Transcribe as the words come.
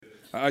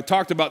I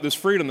talked about this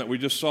freedom that we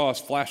just saw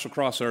flash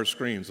across our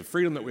screens, the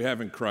freedom that we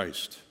have in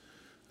Christ,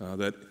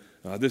 that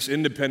this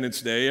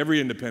Independence Day, every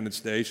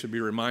Independence Day, should be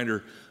a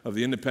reminder of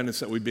the independence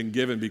that we've been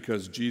given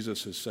because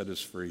Jesus has set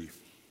us free.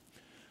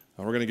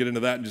 We're going to get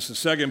into that in just a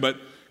second, but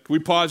can we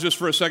pause just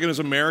for a second as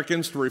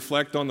Americans to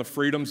reflect on the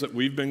freedoms that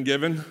we've been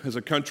given as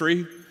a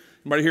country?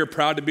 Anybody here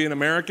proud to be an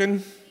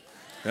American?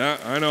 Yeah,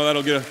 I know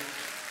that'll get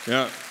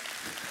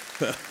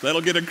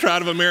a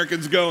crowd of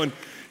Americans going,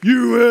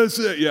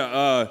 USA!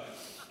 Yeah,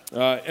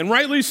 and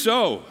rightly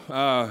so.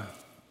 I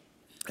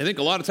think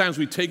a lot of times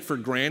we take for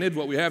granted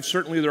what we have.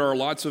 Certainly there are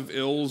lots of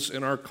ills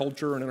in our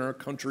culture and in our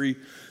country,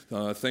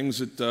 things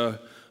that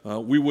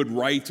we would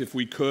right if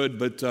we could,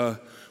 but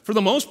for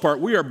the most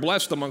part, we are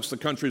blessed amongst the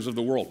countries of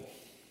the world.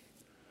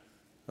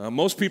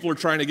 Most people are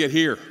trying to get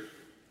here.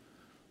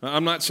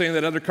 I'm not saying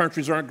that other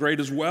countries aren't great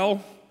as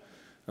well,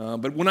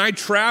 but when I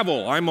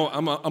travel,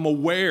 I'm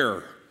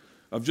aware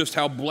of just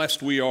how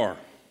blessed we are.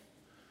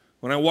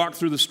 When I walk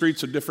through the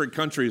streets of different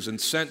countries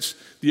and sense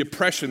the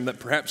oppression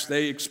that perhaps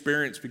they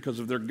experience because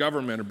of their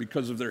government or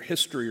because of their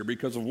history or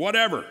because of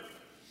whatever,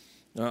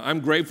 I'm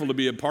grateful to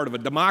be a part of a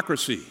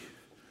democracy,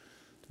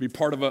 to be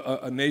part of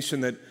a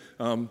nation that,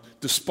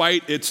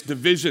 despite its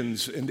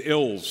divisions and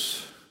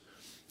ills,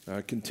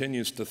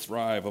 continues to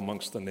thrive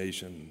amongst the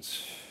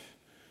nations.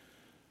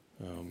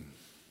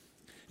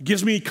 It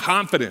gives me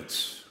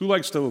confidence. Who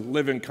likes to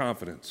live in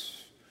confidence?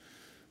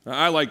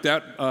 I like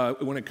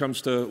that when it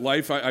comes to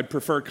life. I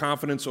prefer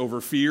confidence over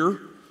fear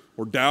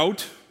or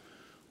doubt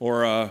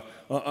or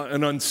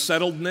an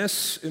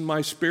unsettledness in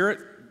my spirit.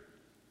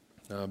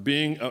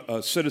 Being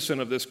a citizen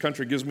of this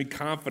country gives me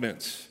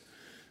confidence.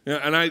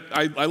 And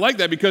I like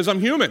that because I'm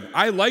human.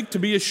 I like to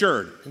be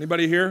assured.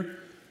 Anybody here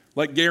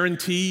like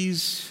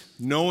guarantees,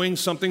 knowing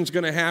something's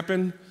going to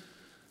happen?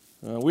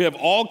 We have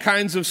all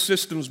kinds of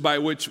systems by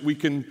which we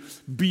can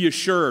be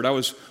assured. I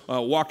was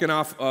walking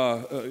off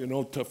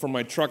from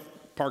my truck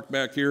parked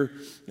back here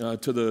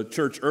to the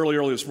church early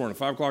this morning,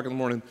 5 o'clock in the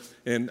morning,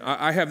 and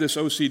I have this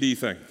OCD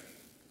thing.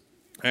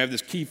 I have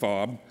this key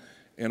fob,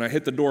 and I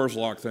hit the doors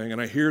lock thing, and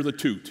I hear the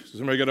toot. Does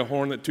anybody got a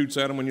horn that toots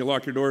at them when you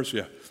lock your doors?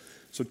 Yeah.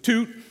 So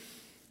toot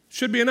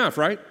should be enough,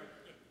 right?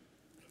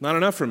 Not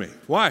enough for me.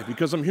 Why?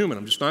 Because I'm human.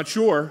 I'm just not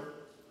sure.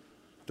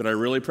 Did I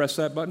really press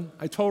that button?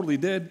 I totally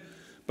did,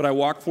 but I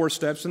walked 4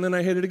 steps, and then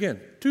I hit it again.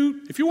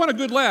 Toot. If you want a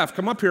good laugh,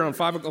 come up here on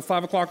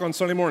 5 o'clock on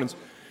Sunday mornings.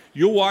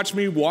 You'll watch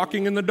me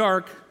walking in the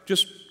dark,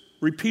 just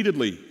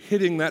repeatedly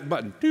hitting that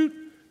button. Toot,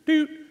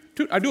 toot,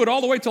 toot. I do it all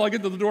the way till I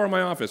get to the door of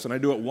my office, and I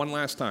do it one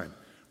last time.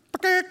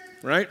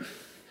 Right?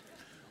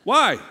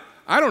 Why?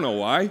 I don't know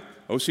why.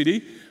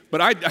 OCD.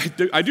 But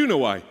I do know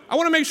why. I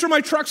want to make sure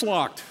my truck's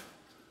locked.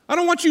 I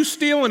don't want you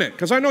stealing it,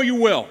 because I know you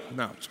will.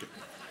 No, I'm just kidding.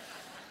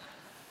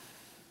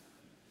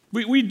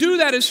 We do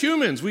that as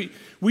humans.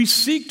 We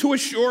seek to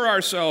assure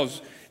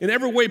ourselves in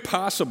every way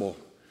possible.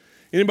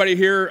 Anybody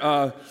here,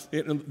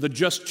 the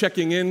just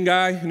checking in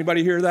guy?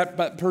 Anybody here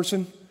that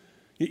person?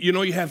 You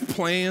know you have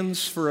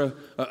plans for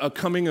a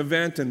coming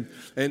event, and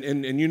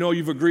you know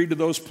you've agreed to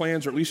those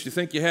plans, or at least you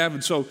think you have,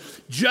 and so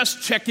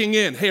just checking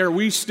in. Hey, are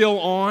we still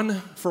on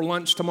for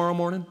lunch tomorrow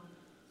morning?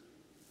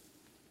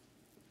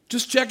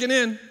 Just checking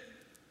in.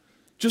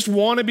 Just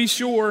want to be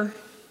sure.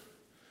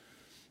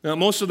 Now,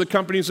 most of the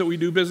companies that we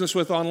do business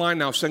with online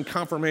now send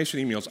confirmation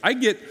emails. I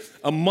get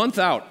a month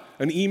out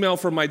an email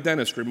from my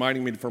dentist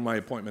reminding me for my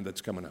appointment that's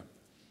coming up.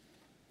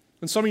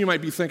 And some of you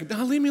might be thinking,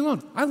 no, leave me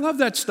alone. I love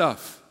that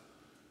stuff.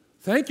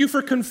 Thank you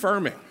for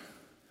confirming.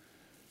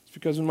 It's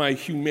because of my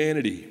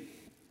humanity.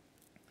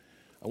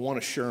 I want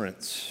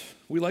assurance.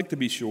 We like to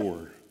be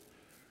sure.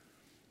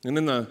 And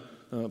in the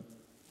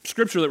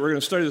scripture that we're going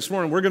to study this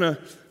morning, we're going to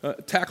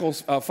tackle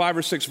 5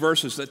 or 6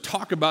 verses that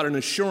talk about an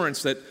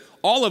assurance that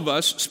all of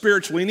us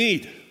spiritually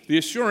need. The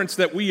assurance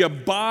that we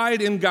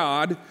abide in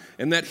God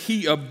and that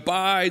He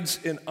abides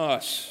in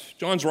us.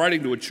 John's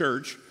writing to a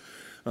church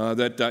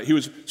that he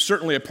was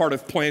certainly a part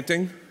of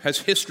planting, has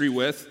history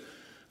with,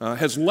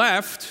 has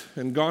left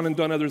and gone and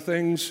done other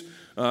things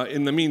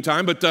in the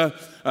meantime, but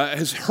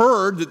has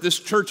heard that this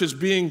church is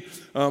being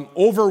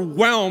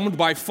overwhelmed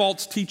by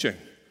false teaching.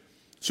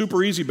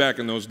 Super easy back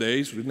in those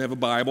days. We didn't have a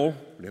Bible.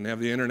 We didn't have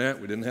the internet.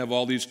 We didn't have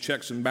all these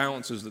checks and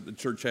balances that the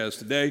church has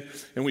today,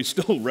 and we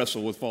still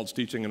wrestle with false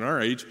teaching in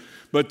our age.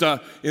 But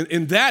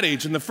in that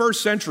age, in the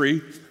first century,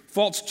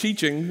 false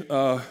teaching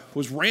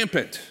was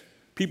rampant.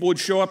 People would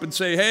show up and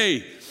say,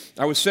 hey,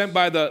 I was sent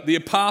by the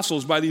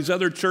apostles, by these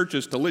other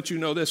churches to let you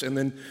know this, and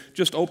then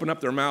just open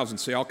up their mouths and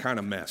say all kind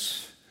of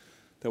mess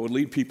that would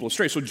lead people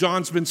astray. So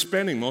John's been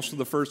spending most of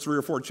the first 3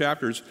 or 4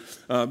 chapters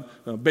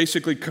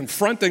basically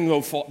confronting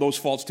those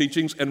false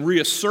teachings and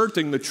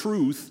reasserting the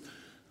truth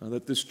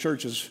that this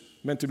church is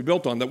meant to be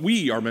built on, that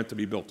we are meant to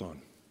be built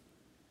on.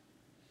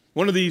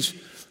 One of these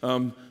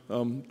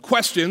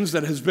questions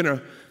that has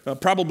been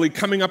probably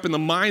coming up in the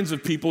minds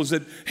of people is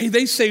that, hey,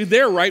 they say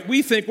they're right,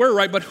 we think we're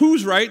right, but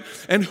who's right,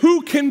 and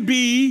who can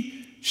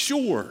be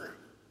sure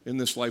in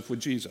this life with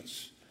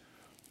Jesus?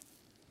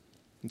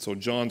 And so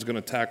John's going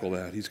to tackle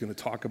that. He's going to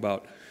talk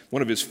about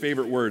One of his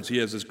favorite words, he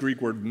has this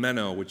Greek word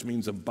meno, which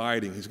means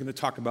abiding. He's going to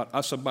talk about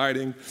us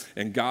abiding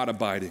and God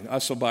abiding,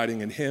 us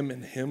abiding in him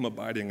and him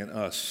abiding in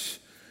us.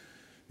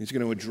 He's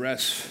going to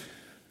address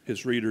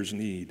his readers'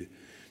 need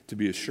to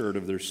be assured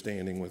of their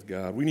standing with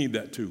God. We need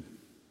that too.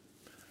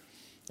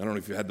 I don't know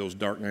if you had those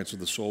dark nights of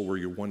the soul where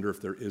you wonder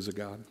if there is a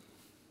God.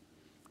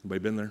 Anybody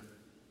been there?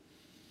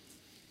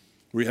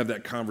 Where you have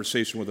that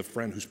conversation with a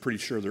friend who's pretty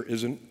sure there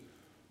isn't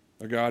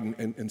a God,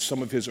 and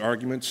some of his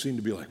arguments seem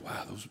to be like,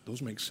 wow,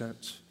 those make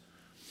sense.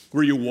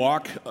 Where you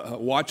watch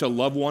a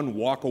loved one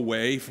walk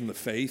away from the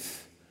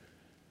faith,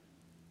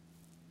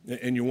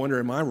 and you wonder,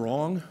 am I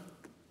wrong?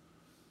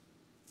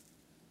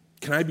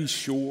 Can I be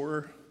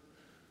sure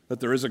that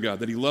there is a God,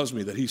 that he loves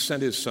me, that he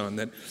sent his son,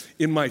 that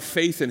in my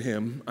faith in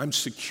him, I'm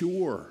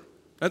secure?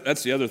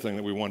 That's the other thing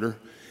that we wonder.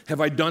 Have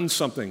I done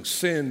something,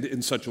 sinned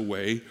in such a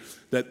way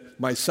that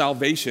my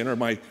salvation or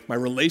my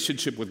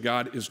relationship with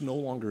God is no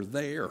longer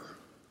there?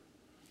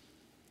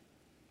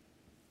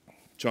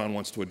 John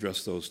wants to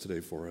address those today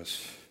for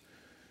us.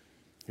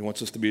 He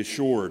wants us to be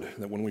assured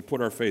that when we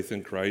put our faith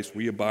in Christ,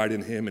 we abide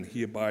in him and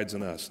he abides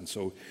in us. And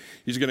so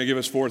he's going to give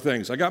us 4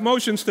 things. I got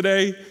motions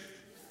today.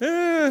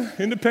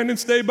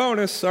 Independence Day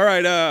bonus. All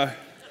right,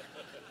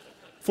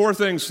 4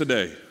 things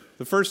today.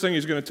 The first thing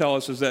he's going to tell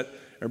us is that,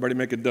 everybody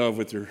make a dove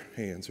with your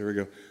hands. Here we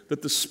go.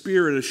 That the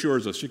Spirit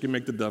assures us. You can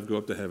make the dove go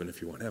up to heaven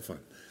if you want. Have fun.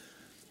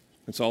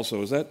 It's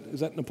also, is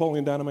that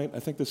Napoleon Dynamite? I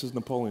think this is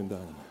Napoleon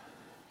Dynamite.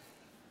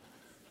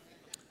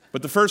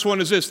 But the first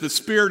one is this: the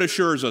Spirit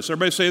assures us.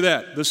 Everybody say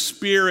that. The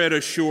Spirit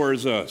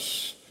assures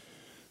us.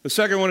 The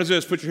second one is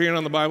this: put your hand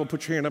on the Bible,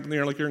 put your hand up in the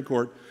air like you're in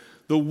court.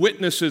 The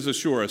witnesses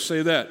assure us.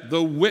 Say that.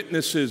 The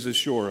witnesses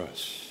assure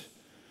us.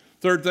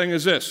 Third thing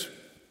is this.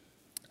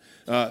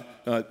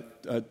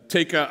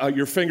 Take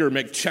your finger and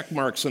make check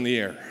marks in the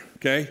air,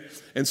 okay?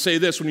 And say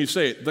this when you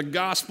say it. The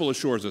gospel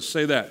assures us.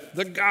 Say that.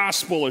 The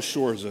gospel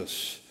assures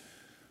us.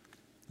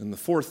 And the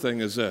fourth thing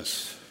is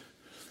this.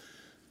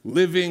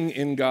 Living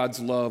in God's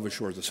love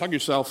assures us. Hug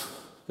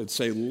yourself and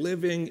say,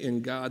 living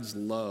in God's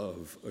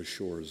love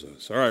assures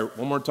us. All right,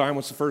 one more time.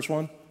 What's the first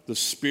one? The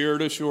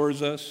Spirit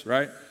assures us,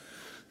 right?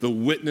 The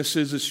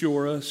witnesses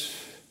assure us.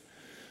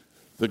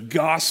 The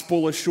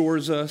gospel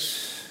assures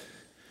us.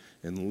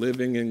 And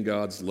living in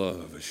God's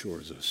love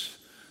assures us.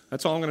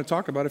 That's all I'm going to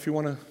talk about. If you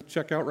want to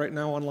check out right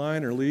now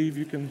online or leave,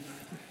 you can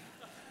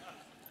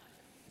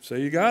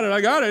say, you got it,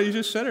 I got it. You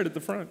just said it at the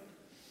front.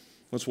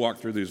 Let's walk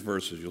through these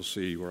verses. You'll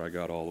see where I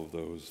got all of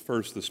those.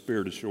 First, the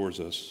Spirit assures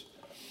us.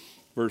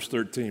 Verse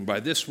 13, by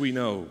this we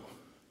know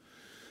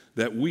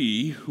that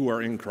we who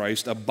are in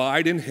Christ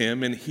abide in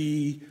him and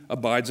he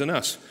abides in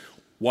us.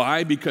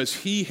 Why? Because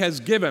he has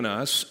given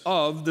us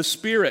of the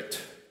Spirit.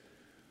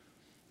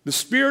 The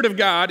Spirit of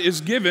God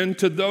is given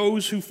to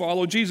those who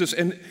follow Jesus.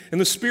 And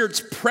the Spirit's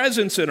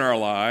presence in our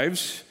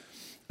lives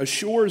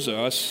assures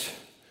us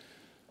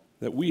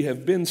that we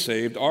have been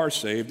saved, are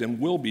saved,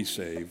 and will be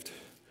saved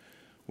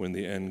when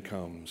the end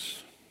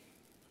comes.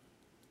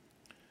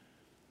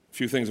 A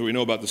few things that we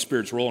know about the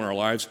Spirit's role in our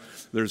lives.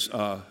 There's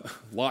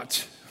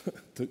lots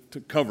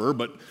to cover,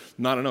 but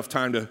not enough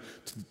time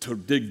to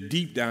dig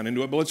deep down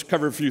into it. But let's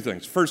cover a few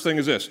things. First thing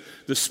is this.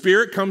 The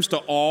Spirit comes to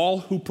all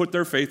who put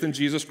their faith in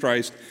Jesus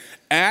Christ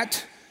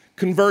at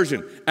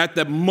conversion. At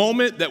the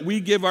moment that we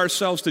give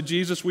ourselves to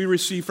Jesus, we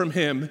receive from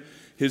him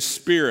his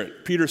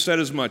Spirit. Peter said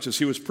as much as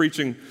he was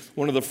preaching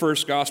the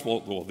first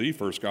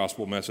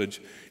gospel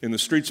message in the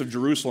streets of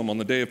Jerusalem on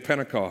the day of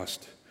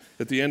Pentecost.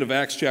 At the end of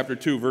Acts chapter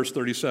 2, verse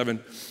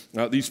 37,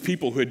 these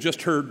people who had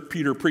just heard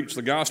Peter preach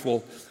the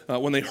gospel,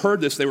 when they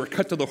heard this, they were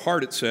cut to the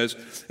heart, it says.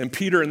 And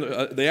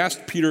they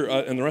asked Peter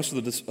and the rest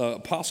of the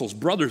apostles,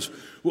 brothers,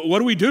 what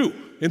do we do?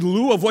 In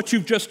lieu of what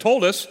you've just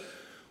told us,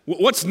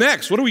 what's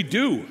next? What do we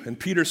do? And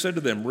Peter said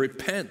to them,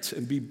 repent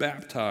and be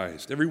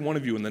baptized, every one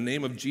of you, in the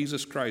name of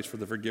Jesus Christ for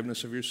the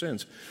forgiveness of your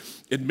sins.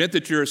 Admit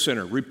that you're a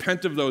sinner.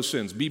 Repent of those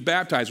sins. Be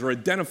baptized or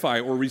identify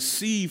or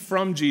receive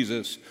from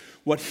Jesus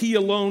what he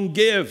alone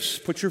gives.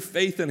 Put your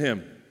faith in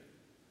him.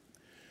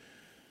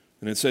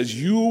 And it says,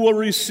 you will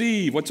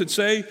receive, what's it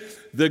say?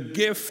 The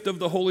gift of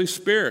the Holy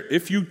Spirit.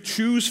 If you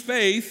choose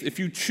faith, if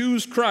you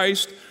choose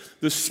Christ,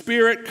 the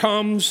Spirit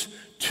comes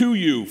to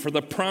you, for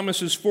the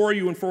promises for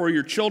you and for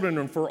your children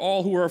and for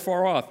all who are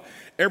far off,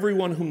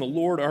 everyone whom the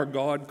Lord our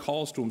God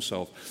calls to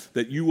himself,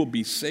 that you will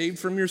be saved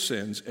from your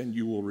sins and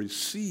you will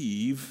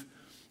receive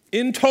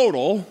in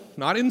total,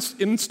 not in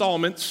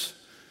installments,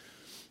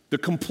 the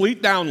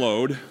complete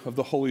download of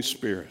the Holy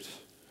Spirit.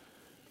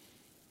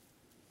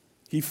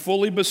 He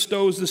fully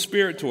bestows the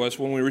Spirit to us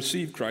when we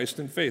receive Christ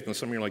in faith. Now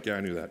some of you are like, yeah,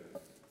 I knew that.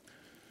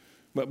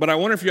 But I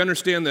wonder if you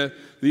understand the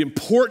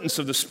importance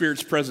of the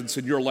Spirit's presence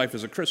in your life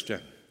as a Christian.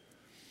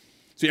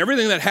 See,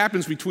 everything that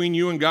happens between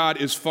you and God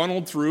is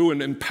funneled through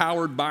and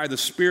empowered by the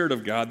Spirit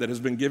of God that has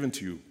been given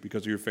to you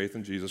because of your faith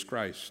in Jesus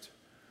Christ.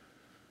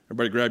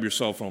 Everybody grab your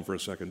cell phone for a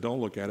second. Don't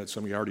look at it.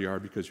 Some of you already are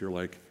because you're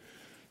like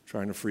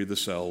trying to free the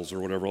cells or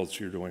whatever else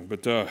you're doing.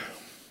 But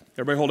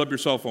everybody hold up your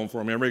cell phone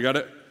for me. Everybody got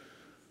it?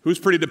 Who's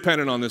pretty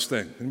dependent on this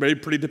thing? Anybody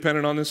pretty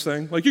dependent on this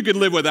thing? Like you could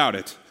live without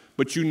it,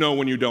 but you know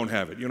when you don't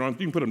have it. You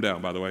can put them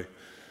down, by the way.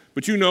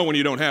 But you know when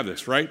you don't have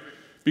this, right?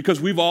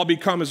 Because we've all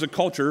become, as a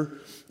culture,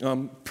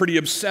 pretty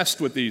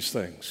obsessed with these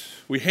things.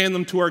 We hand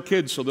them to our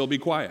kids so they'll be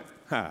quiet.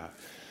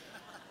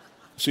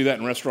 See that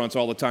in restaurants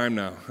all the time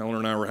now. Eleanor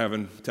and I were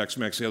having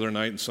Tex-Mex the other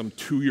night, and some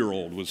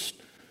 2-year-old was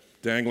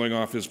dangling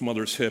off his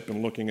mother's hip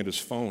and looking at his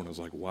phone. I was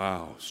like,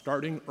 wow,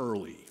 starting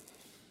early.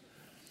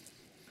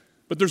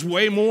 But there's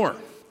way more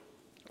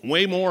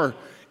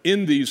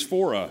in these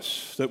for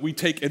us that we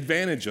take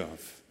advantage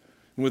of.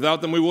 And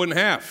without them, we wouldn't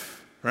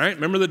have, right?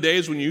 Remember the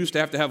days when you used to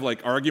have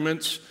like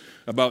arguments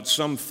about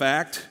some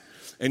fact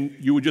and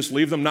you would just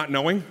leave them not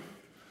knowing?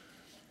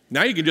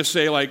 Now you can just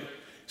say like,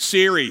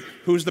 Siri,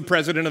 who's the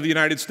president of the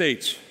United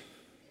States?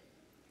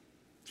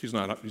 She's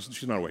not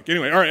awake.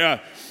 Anyway, all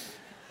right.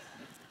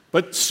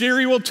 But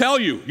Siri will tell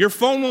you. Your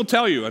phone will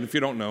tell you. And if you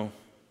don't know,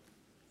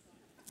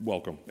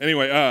 welcome.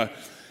 Anyway,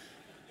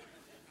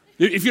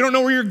 if you don't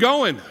know where you're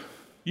going,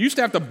 you used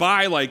to have to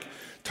buy like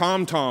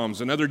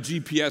TomToms and other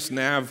GPS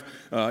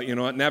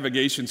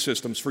navigation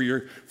systems for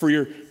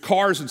your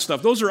cars and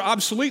stuff. Those are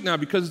obsolete now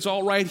because it's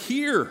all right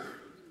here.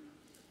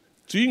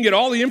 So you can get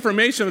all the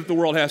information that the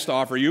world has to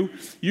offer you.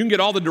 You can get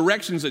all the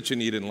directions that you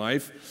need in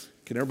life.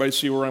 Can everybody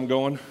see where I'm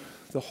going?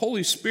 The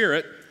Holy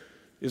Spirit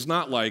is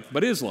not like,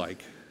 but is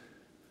like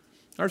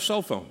our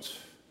cell phones.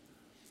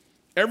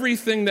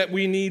 Everything that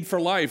we need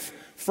for life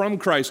from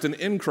Christ and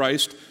in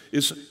Christ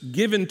is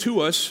given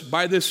to us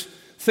by this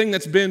thing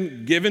that's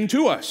been given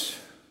to us,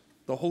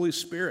 the Holy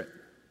Spirit.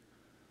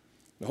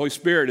 The Holy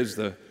Spirit is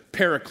the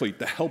paraclete,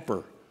 the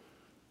helper.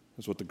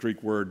 That's what the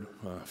Greek word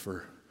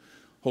for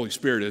Holy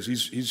Spirit is.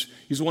 He's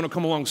the one who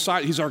come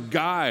alongside. He's our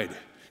guide.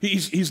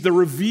 He's the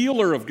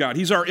revealer of God.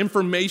 He's our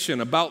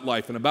information about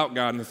life and about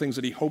God and the things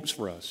that he hopes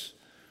for us.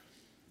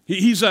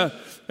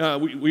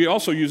 We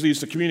also use these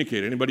to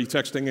communicate. Anybody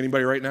texting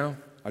anybody right now?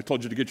 I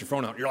told you to get your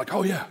phone out. You're like,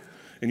 oh yeah.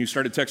 And you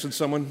started texting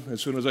someone as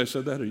soon as I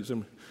said that? Or you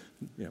said,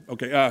 yeah,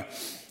 okay.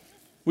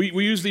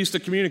 We use these to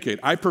communicate.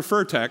 I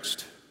prefer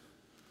text,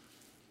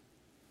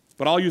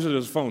 but I'll use it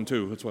as a phone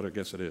too. That's what I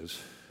guess it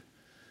is.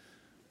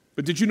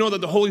 But did you know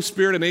that the Holy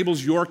Spirit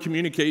enables your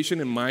communication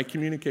and my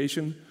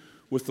communication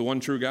with the one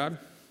true God?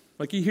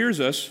 Like he hears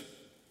us,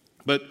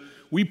 but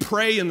we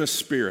pray in the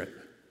Spirit.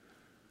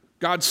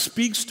 God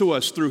speaks to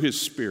us through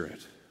his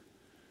Spirit.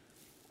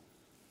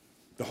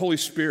 The Holy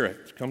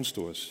Spirit comes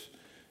to us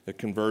at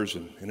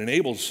conversion and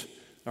enables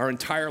our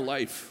entire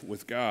life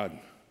with God.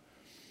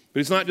 But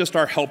he's not just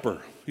our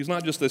helper. He's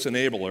not just this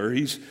enabler.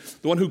 He's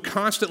the one who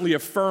constantly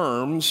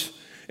affirms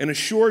and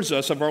assures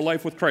us of our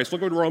life with Christ.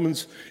 Look what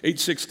Romans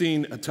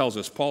 8:16 tells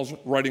us. Paul's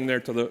writing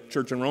there to the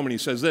church in Rome, and he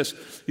says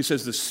this. He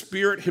says, the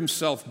Spirit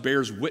himself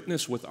bears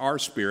witness with our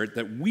spirit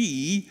that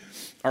we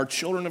are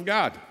children of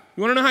God.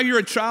 You want to know how you're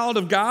a child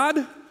of God?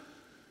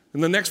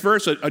 In the next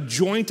verse, a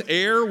joint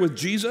heir with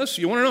Jesus.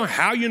 You want to know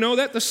how you know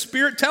that? The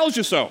Spirit tells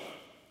you so.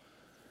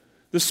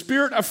 The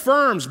Spirit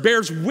affirms,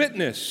 bears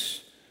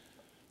witness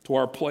to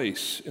our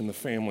place in the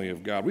family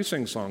of God. We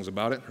sing songs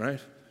about it, right?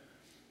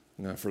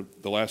 Now, for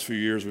the last few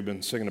years, we've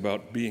been singing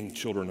about being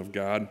children of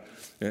God.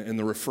 And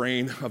the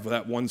refrain of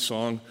that one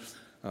song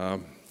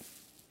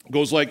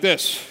goes like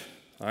this.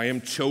 I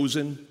am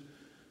chosen,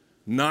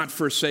 not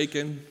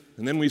forsaken.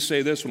 And then we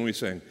say this when we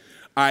sing.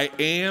 I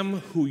am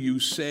who you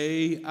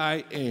say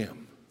I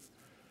am.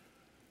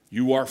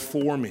 You are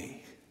for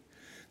me,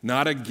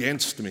 not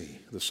against me,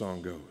 the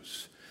song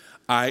goes.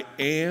 I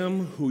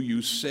am who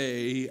you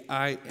say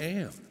I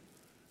am.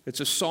 It's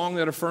a song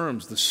that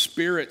affirms the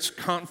Spirit's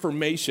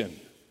confirmation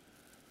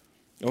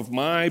of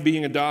my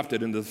being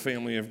adopted into the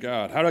family of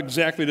God. How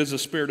exactly does the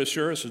Spirit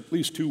assure us? At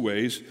least two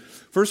ways.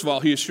 First of all,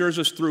 he assures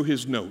us through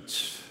his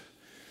notes.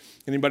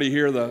 Anybody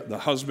here the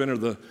husband or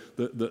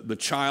the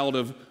child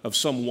of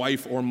some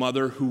wife or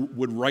mother who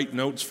would write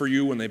notes for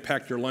you when they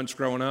packed your lunch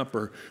growing up,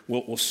 or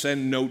will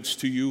send notes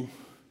to you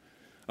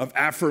of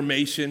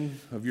affirmation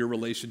of your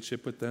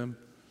relationship with them?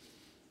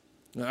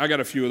 I got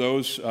a few of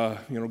those,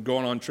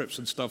 going on trips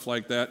and stuff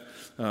like that.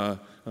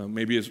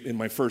 Maybe in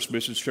my first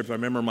missions trip, I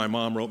remember my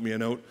mom wrote me a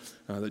note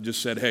that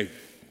just said, hey,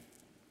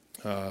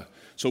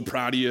 so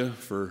proud of you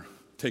for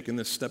taking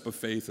this step of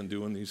faith and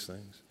doing these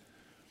things.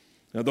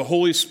 Now, the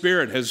Holy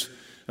Spirit has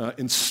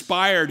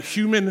inspired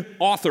human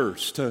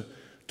authors to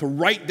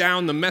write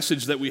down the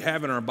message that we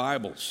have in our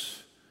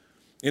Bibles.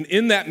 And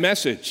in that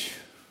message,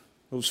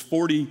 those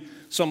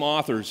 40-some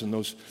authors and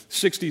those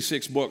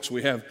 66 books,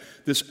 we have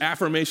this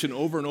affirmation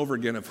over and over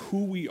again of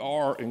who we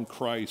are in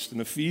Christ. In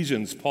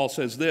Ephesians, Paul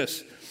says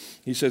this.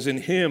 He says, in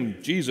him,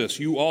 Jesus,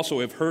 you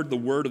also have heard the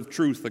word of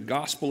truth, the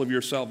gospel of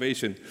your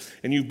salvation,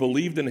 and you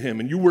believed in him,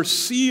 and you were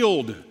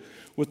sealed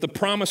with the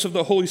promise of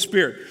the Holy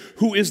Spirit,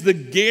 who is the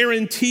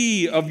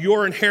guarantee of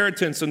your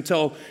inheritance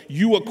until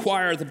you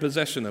acquire the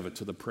possession of it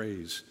to the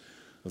praise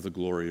of the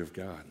glory of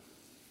God.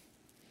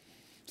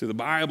 See, the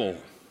Bible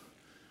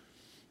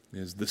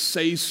is the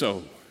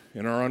say-so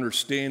in our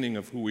understanding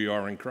of who we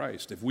are in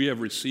Christ. If we have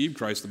received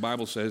Christ, the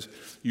Bible says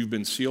you've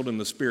been sealed in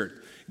the Spirit,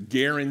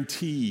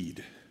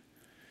 guaranteed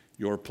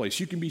your place.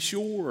 You can be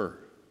sure.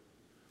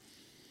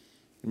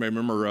 You may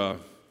remember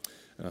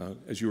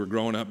as you were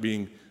growing up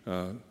being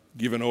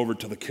given over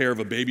to the care of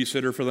a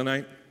babysitter for the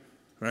night,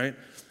 right?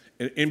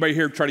 Anybody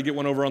here try to get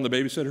one over on the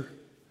babysitter?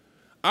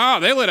 Oh,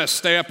 they let us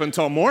stay up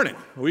until morning.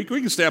 We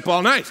can stay up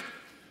all night.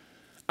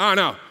 Oh,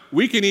 no,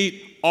 we can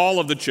eat all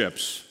of the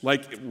chips,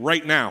 like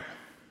right now.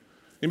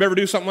 Anybody ever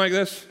do something like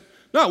this?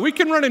 No, we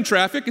can run in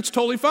traffic. It's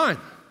totally fine.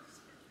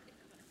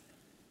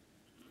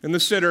 And the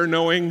sitter,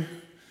 knowing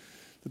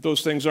that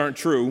those things aren't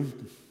true,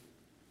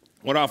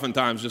 would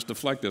oftentimes just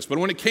deflect this. But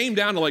when it came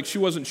down to like she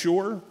wasn't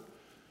sure,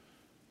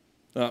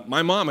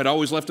 my mom had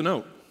always left a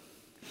note.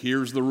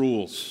 Here's the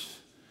rules.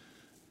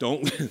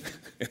 Don't,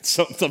 it's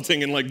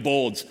something in like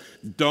bolds.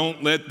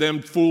 Don't let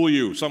them fool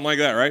you. Something like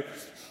that, right?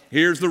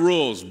 Here's the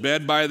rules.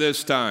 Bed by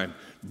this time.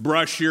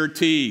 Brush your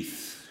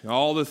teeth.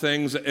 All the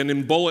things, and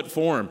in bullet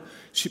form.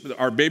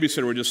 Our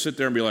babysitter would just sit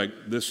there and be like,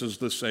 this is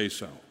the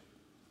say-so.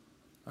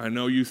 I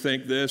know you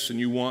think this and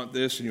you want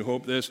this and you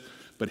hope this,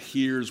 but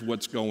here's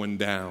what's going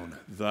down.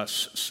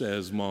 Thus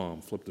says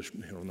Mom. Flip the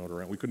note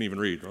around. We couldn't even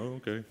read.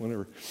 Oh, okay,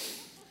 whatever.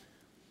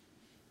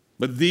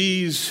 But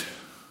these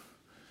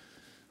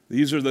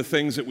are the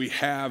things that we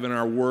have in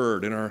our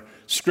word, in our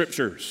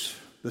scriptures.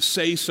 The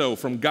say-so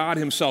from God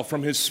himself,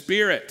 from his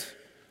Spirit.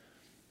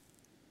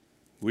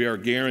 We are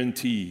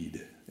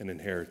guaranteed an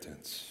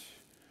inheritance.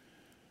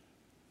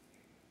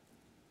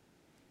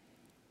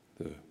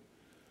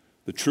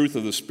 The truth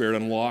of the Spirit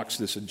unlocks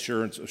this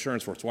assurance for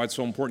us. That's why it's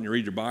so important you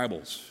read your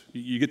Bibles.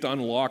 You get to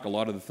unlock a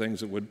lot of the things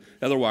that would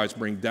otherwise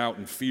bring doubt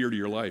and fear to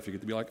your life. You get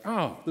to be like,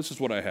 oh, this is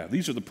what I have.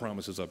 These are the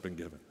promises I've been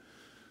given.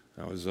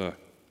 I was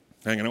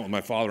hanging out with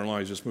my father-in-law.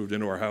 He's just moved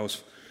into our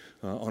house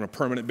on a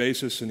permanent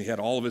basis, and he had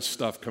all of his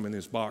stuff come in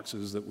his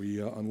boxes that we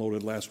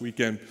unloaded last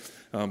weekend.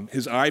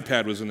 His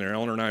iPad was in there.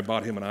 Eleanor and I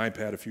bought him an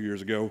iPad a few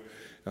years ago,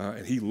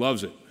 and he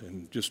loves it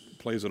and just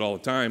plays it all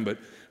the time. But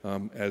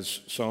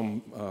as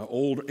some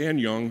old and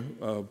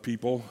young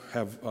people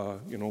have,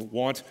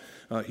 want,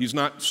 he's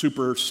not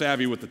super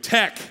savvy with the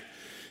tech.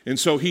 And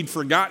so he'd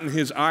forgotten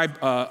his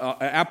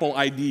Apple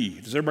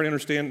ID. Does everybody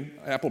understand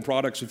Apple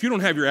products? If you don't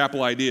have your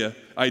Apple ID,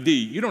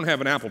 you don't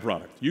have an Apple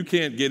product. You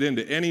can't get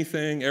into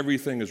anything.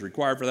 Everything is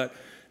required for that.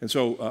 And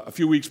so a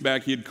few weeks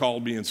back, he had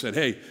called me and said,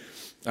 hey,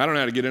 I don't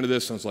know how to get into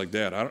this. And I was like,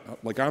 Dad,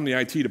 I'm the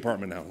IT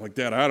department now. Like,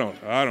 Dad, I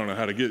don't know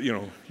how to get,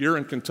 you're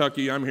in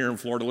Kentucky, I'm here in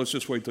Florida. Let's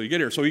just wait till you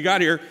get here. So he got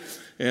here,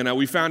 and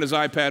we found his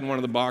iPad in one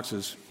of the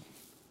boxes.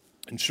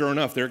 And sure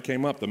enough, there it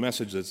came up, the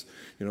message that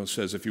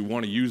says, if you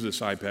want to use this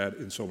iPad,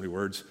 in so many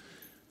words,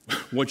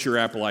 what's your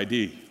Apple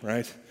ID,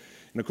 right?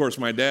 And of course,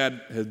 my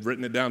dad had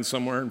written it down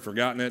somewhere and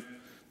forgotten it,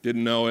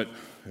 didn't know it.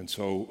 And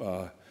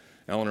so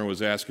Eleanor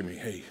was asking me,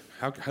 hey,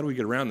 how do we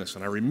get around this?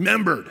 And I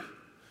remembered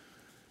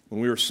when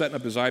we were setting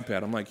up his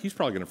iPad, I'm like, he's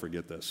probably going to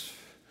forget this.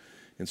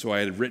 And so I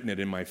had written it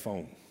in my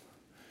phone.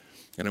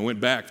 And I went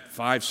back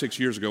 5-6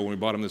 years ago when we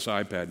bought him this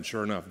iPad, and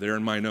sure enough, there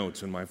in my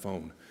notes in my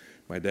phone,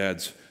 my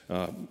dad's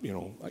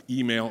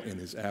email and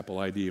his Apple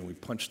ID, and we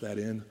punched that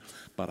in.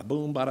 Bada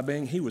boom, bada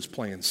bing. He was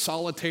playing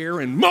solitaire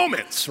in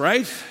moments,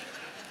 right?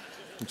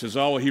 Which is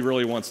all he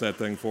really wants that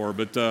thing for.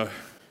 But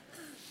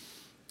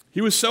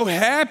he was so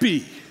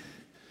happy.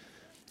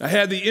 I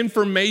had the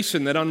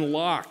information that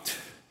unlocked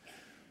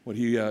what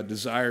he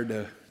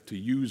desired to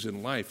use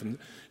in life. And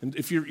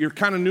if you're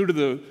kind of new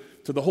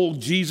to the whole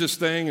Jesus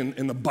thing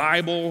and the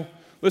Bible,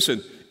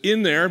 listen,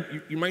 in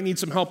there, you might need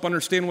some help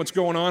understanding what's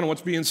going on and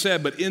what's being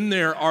said, but in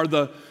there are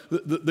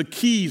the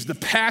keys, the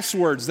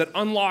passwords that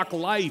unlock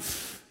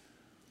life.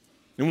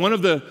 And one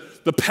of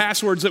the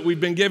passwords that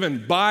we've been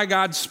given by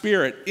God's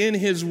Spirit in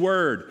his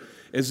word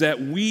is that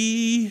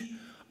we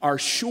are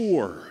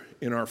sure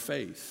in our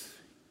faith,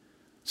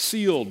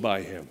 sealed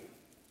by him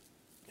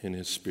in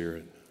his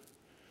Spirit.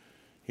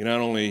 He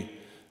not only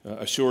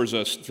assures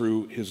us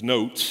through his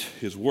notes,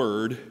 his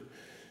word,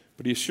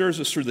 but he assures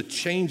us through the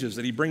changes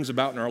that he brings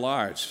about in our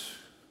lives.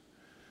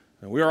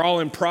 And we are all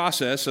in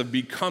process of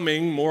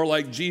becoming more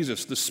like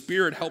Jesus. The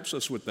Spirit helps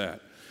us with that.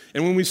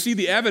 And when we see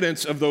the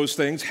evidence of those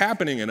things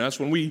happening in us,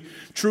 when we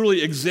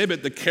truly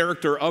exhibit the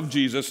character of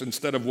Jesus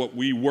instead of what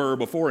we were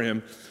before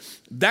him,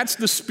 that's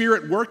the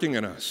Spirit working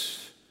in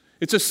us.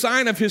 It's a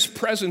sign of his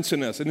presence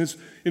in us, and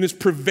his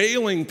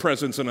prevailing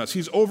presence in us.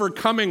 He's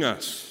overcoming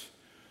us.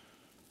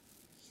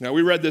 Now,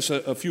 we read this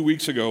a few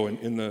weeks ago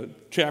in the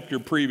chapter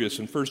previous,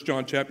 in 1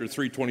 John chapter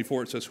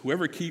 3:24, it says,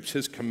 whoever keeps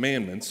his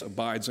commandments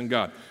abides in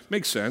God.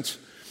 Makes sense.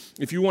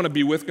 If you want to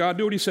be with God,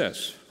 do what he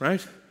says,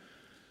 right?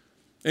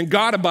 And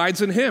God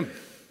abides in him.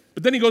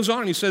 But then he goes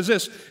on and he says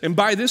this, and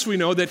by this we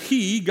know that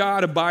he,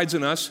 God, abides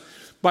in us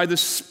by the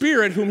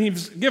Spirit whom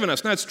he's given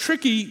us. Now, it's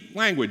tricky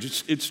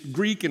language. It's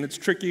Greek, and it's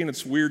tricky, and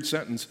it's a weird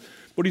sentence.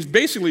 What he's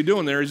basically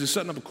doing there is he's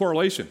setting up a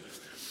correlation.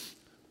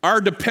 Our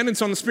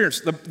dependence on the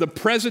Spirit, the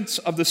presence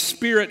of the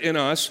Spirit in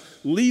us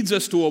leads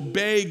us to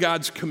obey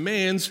God's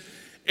commands.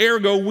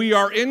 Ergo, we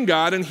are in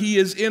God and he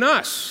is in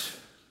us.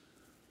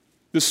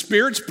 The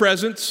Spirit's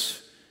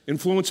presence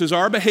influences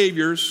our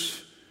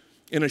behaviors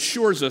and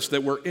assures us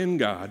that we're in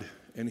God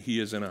and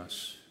he is in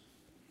us.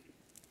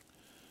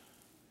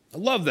 I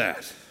love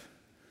that.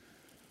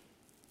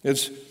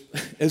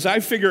 As I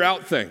figure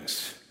out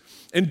things,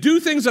 and do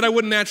things that I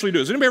wouldn't naturally do.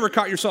 Has anybody ever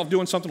caught yourself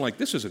doing something like,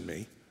 this isn't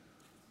me?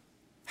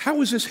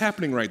 How is this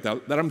happening right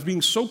now that I'm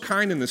being so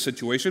kind in this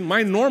situation?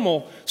 My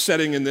normal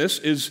setting in this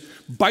is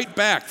bite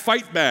back,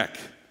 fight back,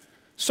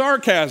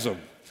 sarcasm,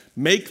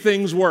 make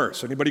things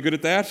worse. Anybody good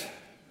at that?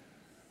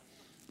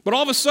 But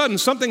all of a sudden,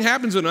 something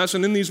happens in us,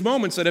 and in these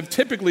moments that have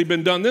typically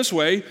been done this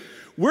way,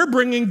 we're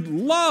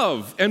bringing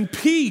love and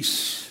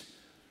peace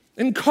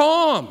and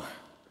calm.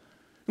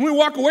 And we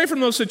walk away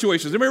from those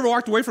situations. Anybody ever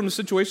walked away from a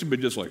situation and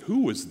been just like, who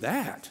was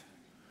that?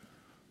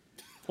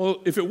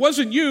 Well, if it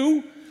wasn't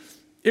you,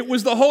 it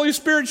was the Holy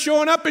Spirit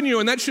showing up in you,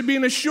 and that should be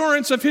an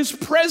assurance of His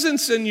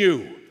presence in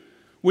you.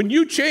 When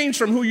you change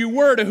from who you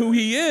were to who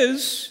He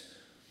is,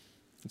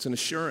 it's an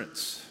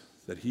assurance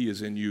that He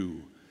is in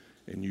you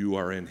and you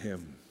are in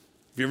Him.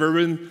 Have you ever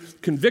been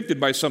convicted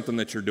by something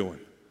that you're doing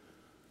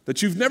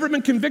that you've never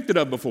been convicted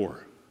of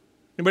before?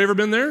 Anybody ever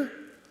been there?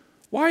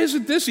 Why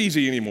isn't this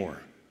easy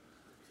anymore?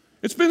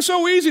 It's been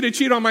so easy to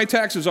cheat on my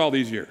taxes all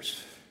these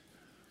years.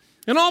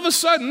 And all of a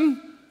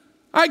sudden,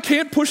 I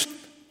can't push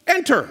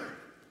enter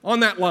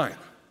on that line.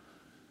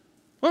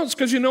 Well, it's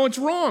because you know it's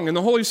wrong, and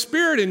the Holy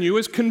Spirit in you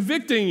is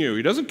convicting you.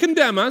 He doesn't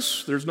condemn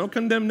us. There's no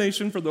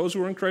condemnation for those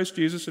who are in Christ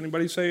Jesus.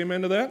 Anybody say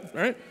amen to that?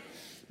 All right?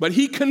 But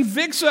He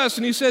convicts us,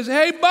 and He says,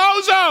 hey,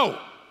 bozo,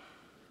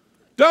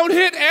 don't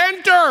hit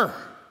enter.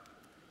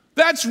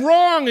 That's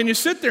wrong. And you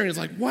sit there, and it's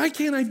like, why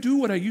can't I do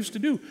what I used to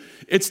do?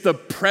 It's the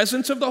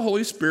presence of the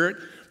Holy Spirit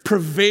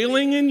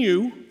prevailing in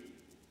you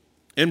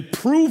and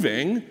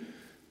proving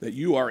that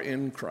you are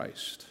in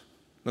Christ.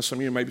 Now, some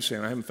of you might be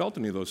saying, I haven't felt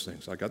any of those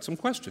things. I got some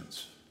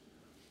questions.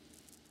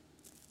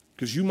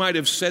 Because you might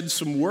have said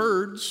some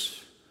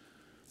words,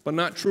 but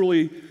not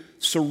truly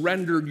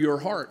surrendered your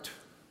heart.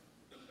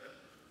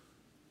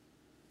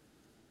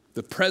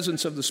 The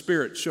presence of the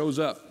Spirit shows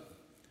up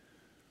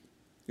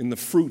in the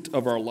fruit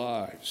of our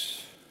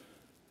lives.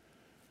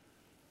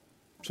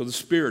 So the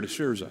Spirit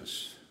assures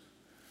us.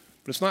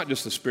 But it's not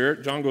just the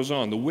Spirit. John goes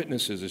on, the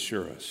witnesses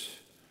assure us.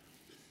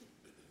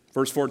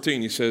 Verse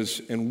 14, he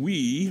says, and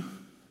we,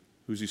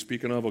 who's he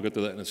speaking of? We'll get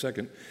to that in a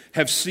second,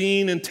 have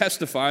seen and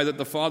testify that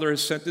the Father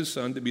has sent His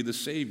Son to be the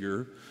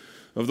Savior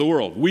of the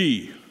world.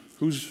 We,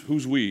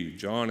 who's we?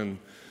 John and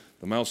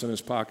the mouse in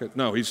his pocket?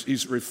 No,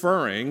 he's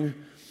referring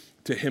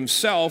to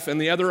himself and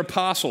the other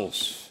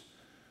apostles.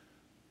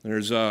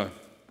 There's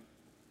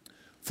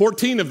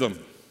 14 of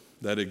them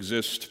that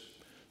exist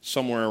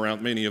somewhere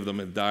around. Many of them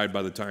had died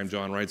by the time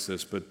John writes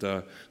this, but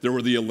there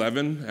were the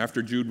 11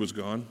 after Jude was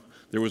gone.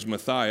 There was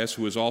Matthias,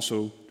 who was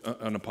also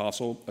an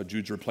apostle, a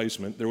Jude's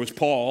replacement. There was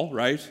Paul,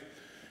 right?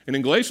 And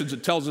in Galatians,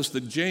 it tells us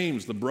that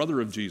James, the brother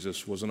of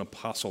Jesus, was an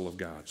apostle of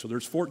God. So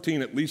there's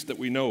 14 at least that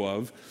we know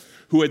of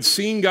who had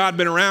seen God,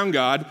 been around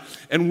God,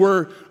 and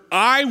were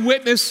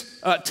eyewitness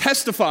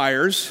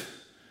testifiers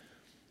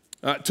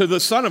to the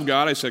Son of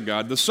God. I said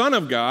God, the Son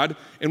of God,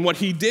 and what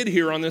He did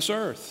here on this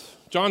earth.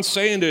 John's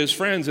saying to his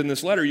friends in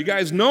this letter, you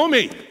guys know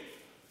me.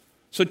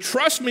 So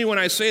trust me when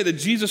I say that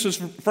Jesus is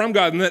from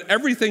God and that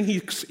everything he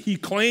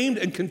claimed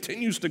and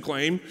continues to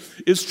claim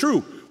is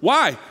true.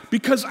 Why?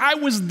 Because I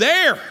was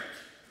there.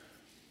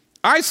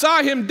 I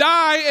saw Him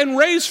die and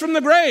raise from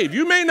the grave.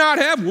 You may not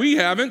have, we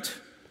haven't,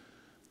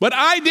 but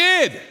I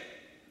did.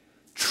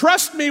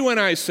 Trust me when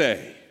I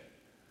say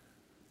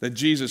that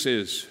Jesus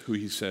is who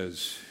He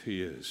says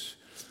He is.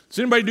 Does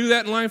anybody do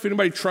that in life?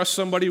 Anybody trust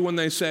somebody when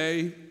they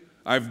say,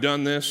 I've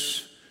done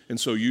this, and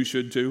so you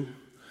should too?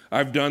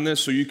 I've done this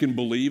so you can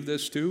believe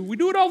this too. We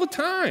do it all the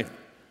time.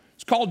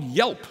 It's called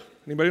Yelp.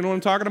 Anybody know what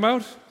I'm talking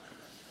about?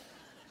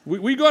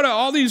 We go to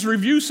all these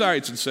review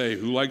sites and say,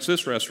 who likes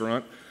this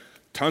restaurant?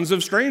 Tons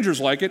of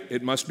strangers like it.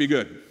 It must be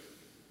good.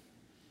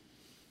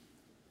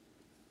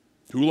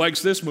 Who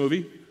likes this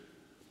movie?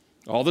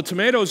 All the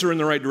tomatoes are in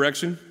the right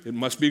direction. It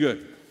must be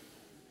good.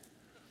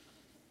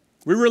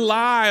 We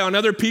rely on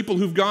other people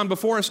who've gone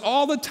before us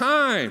all the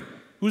time.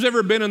 Who's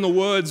ever been in the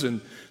woods and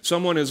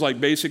someone has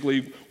like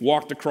basically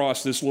walked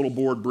across this little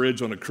board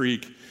bridge on a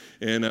creek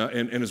and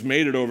has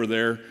made it over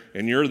there,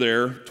 and you're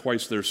there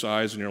twice their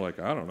size, and you're like,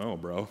 I don't know,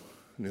 bro.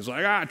 And he's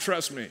like,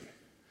 trust me.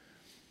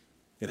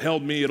 It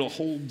held me, it'll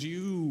hold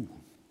you.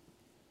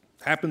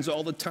 Happens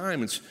all the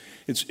time.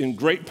 It's in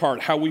great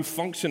part how we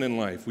function in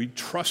life. We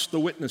trust the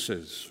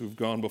witnesses who've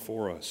gone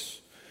before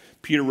us.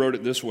 Peter wrote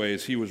it this way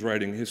as he was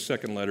writing his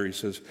second letter. He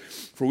says,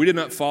 for we did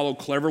not follow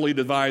cleverly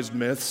devised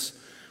myths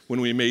when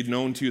we made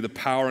known to you the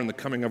power and the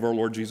coming of our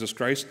Lord Jesus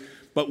Christ,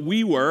 but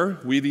we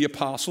the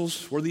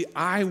apostles, were the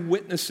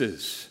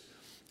eyewitnesses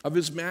of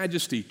His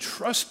majesty.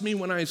 Trust me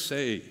when I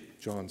say,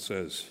 John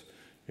says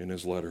in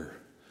his letter,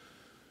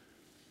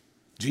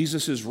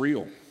 Jesus is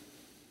real.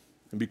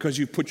 And because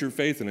you've put your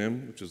faith in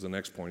Him, which is the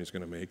next point he's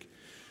going to make,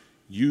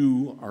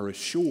 you are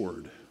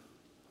assured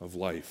of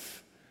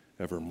life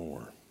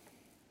evermore.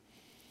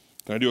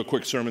 Can I do a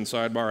quick sermon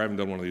sidebar? I haven't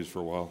done one of these for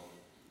a while.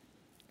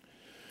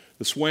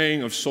 The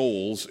swaying of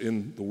souls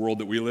in the world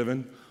that we live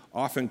in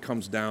often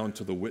comes down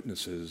to the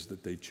witnesses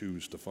that they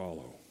choose to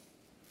follow.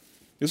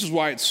 This is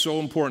why it's so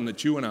important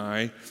that you and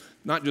I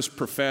not just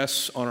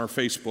profess on our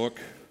Facebook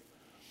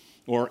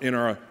or in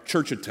our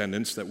church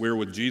attendance that we're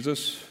with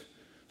Jesus.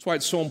 That's why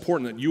it's so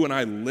important that you and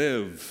I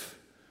live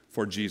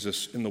for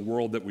Jesus in the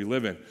world that we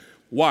live in.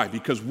 Why?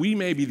 Because we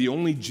may be the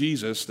only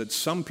Jesus that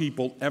some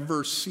people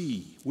ever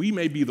see. We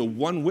may be the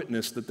one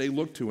witness that they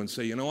look to and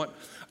say, you know what?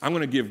 I'm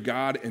going to give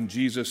God and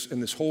Jesus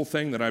and this whole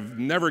thing that I've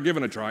never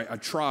given a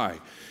try,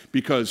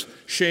 because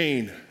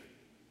Shane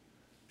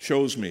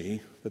shows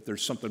me that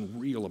there's something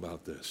real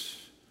about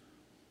this.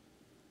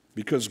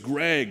 Because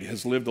Greg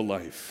has lived a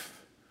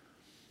life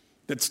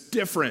that's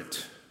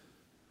different.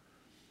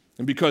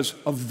 And because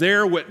of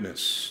their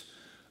witness,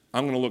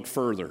 I'm going to look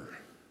further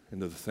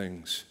into the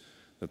things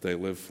that they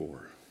live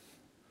for.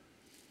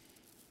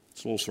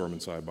 It's a little sermon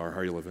sidebar.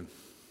 How are you living?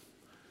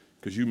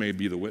 Because you may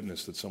be the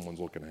witness that someone's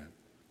looking at.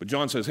 But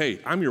John says,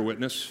 hey, I'm your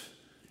witness.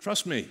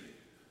 Trust me.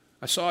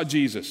 I saw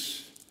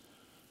Jesus.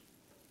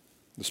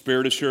 The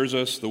Spirit assures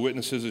us. The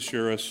witnesses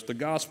assure us. The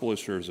gospel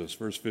assures us.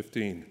 Verse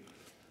 15.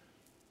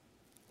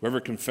 Whoever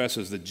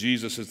confesses that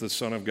Jesus is the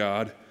Son of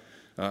God,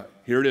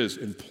 here it is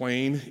in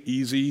plain,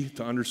 easy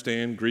to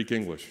understand Greek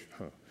English.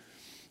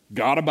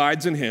 God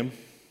abides in him,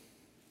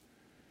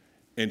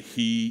 and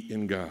he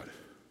in God.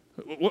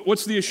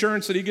 What's the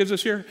assurance that he gives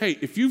us here? Hey,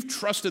 if you've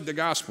trusted the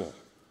gospel,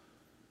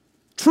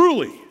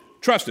 truly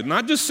trusted,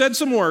 not just said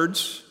some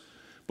words,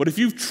 but if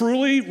you've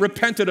truly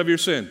repented of your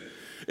sin,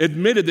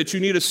 admitted that you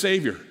need a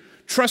Savior,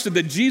 trusted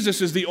that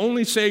Jesus is the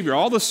only Savior,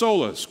 all the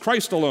solas,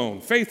 Christ alone,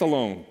 faith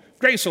alone,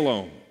 grace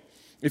alone,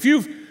 if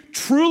you've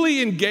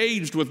truly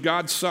engaged with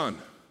God's Son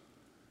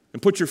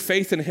and put your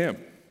faith in him,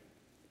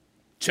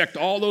 checked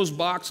all those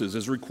boxes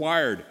as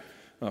required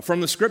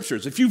from the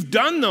Scriptures, if you've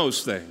done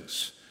those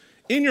things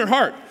in your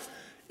heart,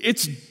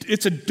 it's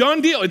a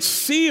done deal. It's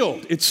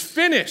sealed. It's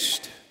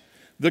finished.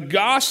 The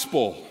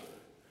gospel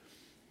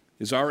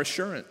is our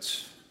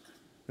assurance.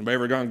 Anybody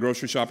ever gone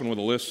grocery shopping with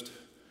a list?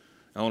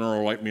 Eleanor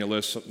will write me a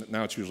list.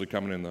 Now it's usually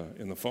coming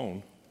in the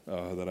phone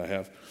that I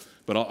have.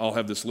 But I'll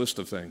have this list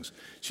of things.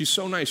 She's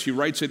so nice. She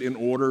writes it in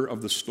order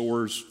of the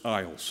store's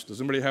aisles. Does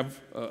anybody have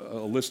a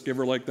list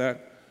giver like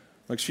that?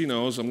 Like she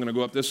knows, I'm going to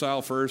go up this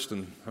aisle first,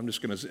 and I'm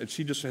just going to, and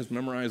she just has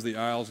memorized the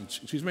aisles, and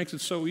she makes it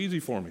so easy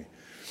for me.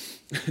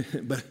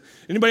 But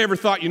anybody ever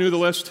thought you knew the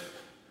list?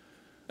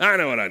 I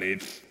know what I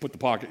need. Put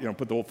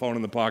the phone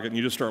in the pocket, and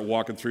you just start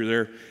walking through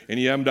there, and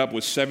you end up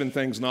with 7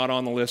 things not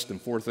on the list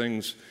and 4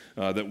 things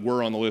that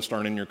were on the list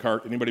aren't in your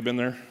cart. Anybody been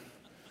there?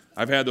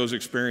 I've had those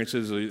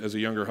experiences as a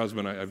younger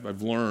husband.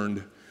 I've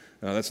learned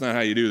that's not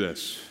how you do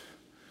this.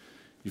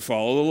 You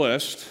follow the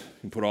list,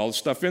 you put all the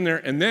stuff in there,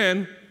 and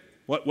then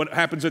what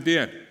happens at the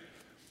end?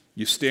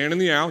 You stand in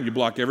the aisle, you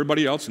block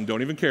everybody else and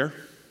don't even care.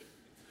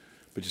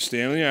 But you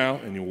stand in the aisle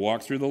and you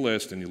walk through the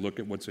list and you look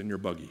at what's in your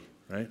buggy,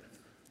 right?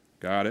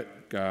 Got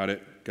it, got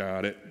it,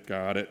 got it,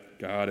 got it,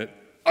 got it.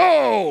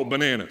 Oh,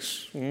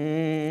 bananas.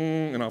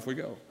 And off we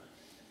go.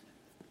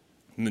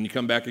 And then you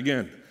come back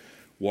again.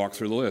 Walk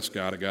through the list.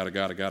 Got it, got it,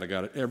 got it, got it,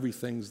 got it.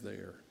 Everything's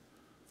there.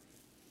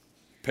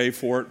 Pay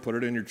for it, put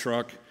it in your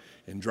truck,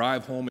 and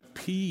drive home at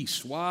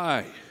peace.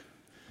 Why?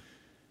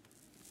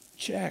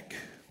 Check.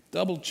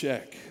 Double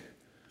check.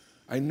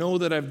 I know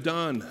that I've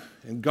done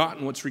and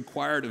gotten what's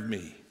required of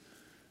me.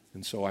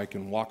 And so I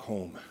can walk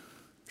home,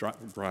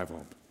 drive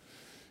home,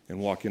 and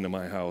walk into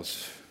my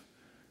house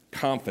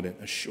confident,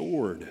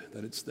 assured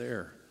that it's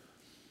there.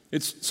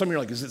 Some of you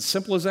are like, is it as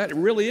simple as that? It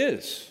really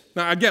is.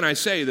 Now, again, I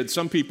say that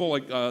some people,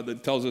 like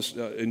that tells us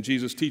in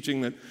Jesus'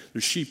 teaching that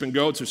there's sheep and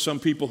goats. There's some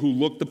people who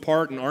look the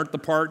part and aren't the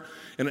part.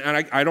 And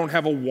I don't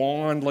have a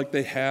wand like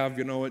they have,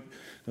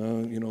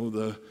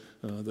 the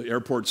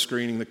airport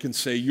screening that can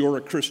say you're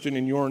a Christian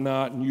and you're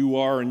not, and you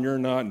are and you're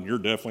not, and you're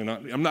definitely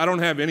not. I don't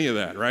have any of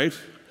that, right?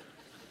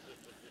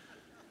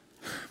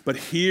 But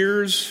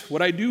here's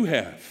what I do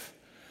have.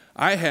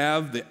 I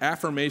have the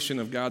affirmation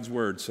of God's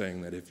word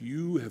saying that if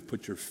you have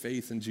put your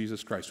faith in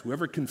Jesus Christ,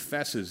 whoever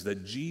confesses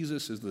that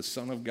Jesus is the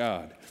Son of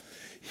God,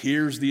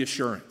 here's the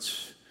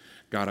assurance.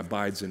 God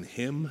abides in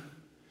him,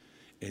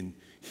 and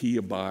he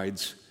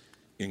abides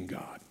in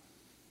God.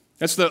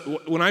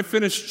 When I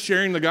finish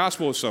sharing the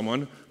gospel with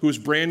someone who's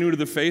brand new to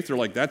the faith, they're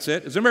like, that's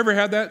it? Has anybody ever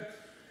had that?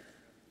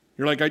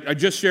 You're like, I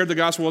just shared the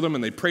gospel with them,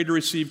 and they prayed to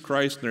receive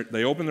Christ, and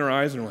they open their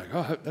eyes, and they're like,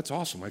 oh, that's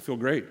awesome. I feel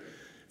great.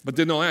 But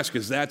then they'll ask,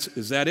 is that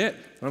it?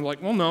 And I'm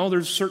like, well, no,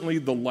 there's certainly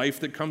the life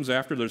that comes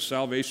after. There's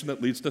salvation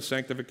that leads to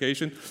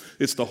sanctification.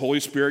 It's the Holy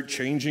Spirit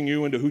changing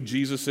you into who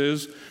Jesus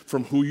is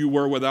from who you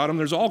were without him.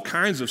 There's all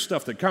kinds of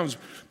stuff that comes.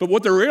 But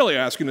what they're really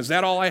asking is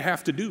that all I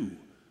have to do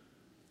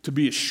to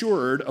be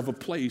assured of a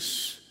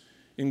place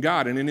in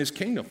God and in his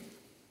kingdom?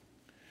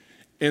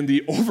 And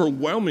the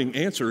overwhelming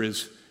answer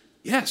is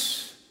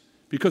yes.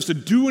 Because to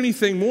do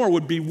anything more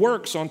would be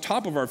works on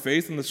top of our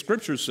faith, and the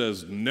Scripture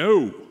says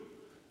no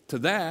to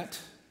that.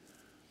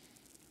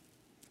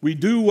 We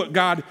do what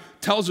God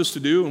tells us to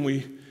do, and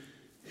we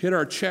hit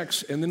our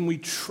checks, and then we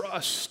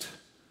trust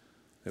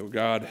that what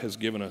God has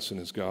given us in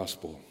his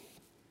gospel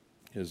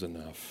is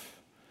enough.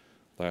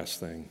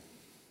 Last thing.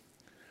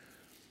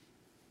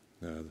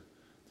 The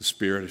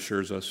Spirit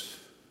assures us.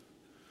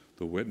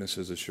 The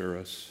witnesses assure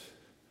us.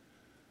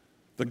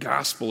 The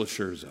gospel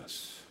assures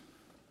us.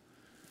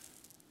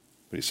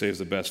 But he saves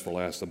the best for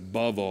last.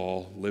 Above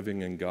all,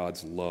 living in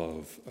God's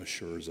love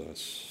assures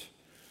us.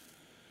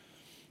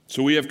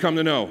 So we have come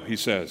to know, he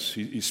says.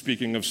 He's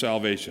speaking of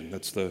salvation.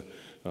 That's the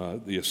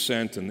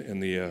assent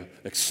and the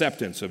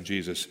acceptance of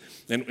Jesus.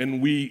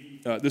 And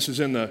we, this is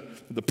in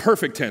the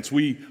perfect tense.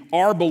 We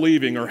are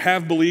believing or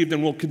have believed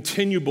and will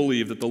continue to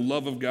believe that the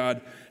love of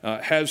God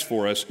has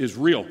for us is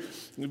real.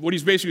 What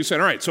he's basically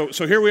saying, all right, so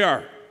here we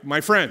are, my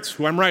friends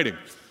who I'm writing.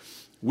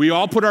 We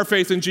all put our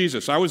faith in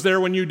Jesus. I was there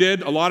when you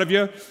did, a lot of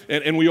you,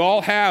 and we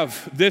all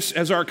have this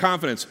as our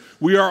confidence.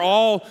 We are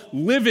all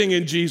living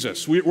in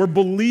Jesus. We're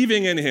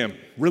believing in him.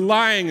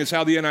 Relying is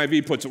how the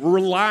NIV puts it. We're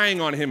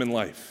relying on him in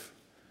life.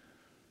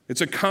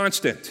 It's a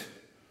constant.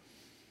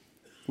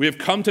 We have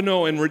come to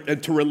know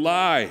and to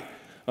rely,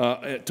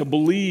 to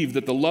believe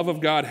that the love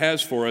of God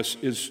has for us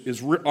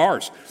is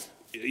ours.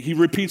 He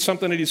repeats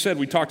something that he said.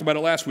 We talked about it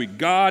last week.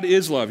 God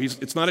is love.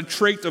 It's not a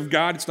trait of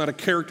God. It's not a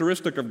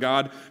characteristic of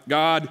God.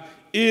 God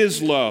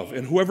is love.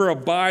 And whoever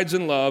abides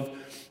in love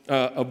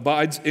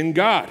abides in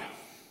God.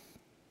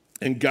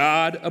 And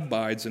God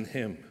abides in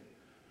him.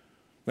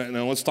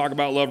 Now let's talk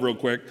about love real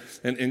quick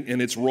and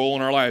its role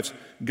in our lives.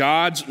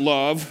 God's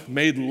love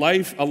made a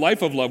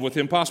life of love with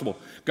him possible.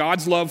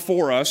 God's love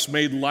for us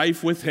made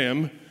life with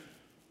him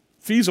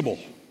feasible.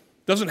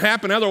 Doesn't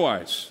happen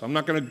otherwise. I'm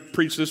not going to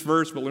preach this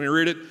verse, but let me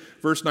read it.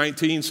 Verse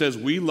 19 says,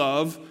 we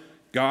love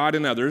God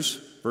and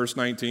others, verse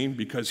 19,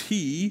 because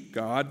he,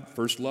 God,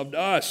 first loved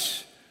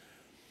us.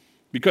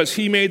 Because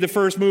he made the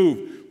first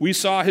move. We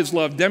saw his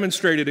love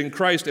demonstrated in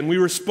Christ, and we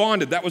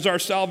responded. That was our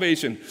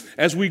salvation.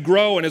 As we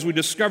grow and as we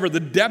discover the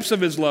depths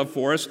of his love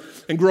for us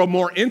and grow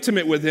more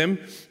intimate with him,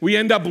 we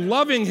end up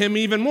loving him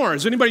even more.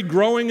 Is anybody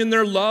growing in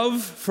their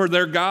love for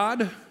their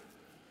God?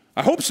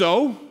 I hope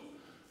so.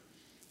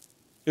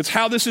 It's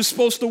how this is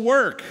supposed to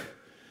work.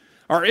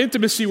 Our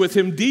intimacy with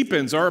him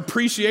deepens. Our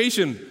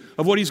appreciation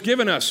of what he's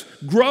given us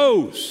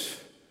grows.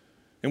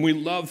 And we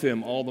love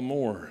him all the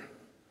more.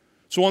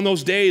 So on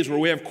those days where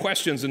we have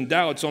questions and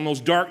doubts, on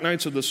those dark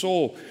nights of the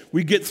soul,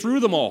 we get through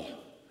them all.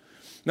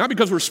 Not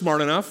because we're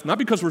smart enough, not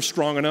because we're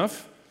strong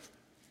enough,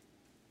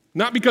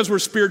 not because we're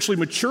spiritually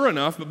mature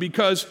enough, but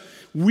because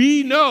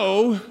we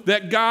know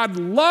that God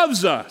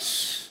loves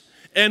us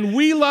and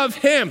we love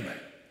him.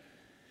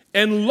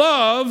 And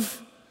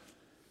love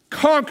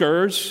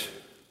conquers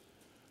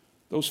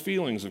those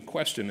feelings of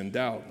question and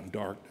doubt and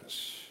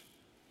darkness.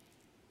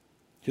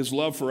 His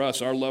love for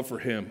us, our love for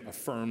him,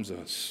 affirms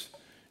us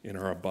in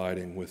our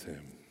abiding with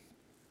him.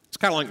 It's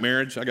kind of like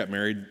marriage. I got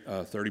married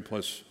 30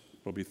 plus,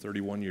 it'll be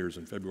 31 years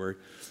in February.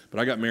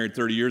 But I got married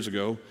 30 years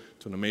ago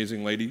to an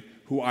amazing lady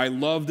who I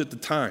loved at the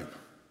time.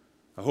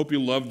 I hope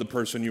you loved the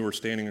person you were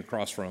standing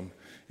across from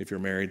if you're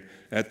married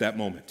at that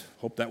moment.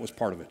 Hope that was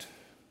part of it.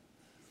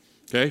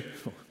 Okay?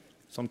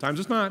 Sometimes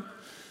it's not,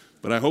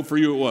 but I hope for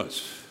you it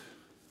was.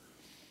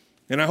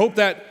 And I hope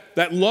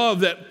that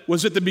love that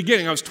was at the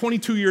beginning, I was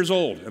 22 years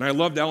old, and I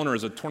loved Eleanor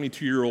as a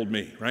 22-year-old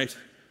me, right?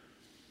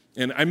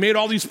 And I made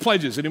all these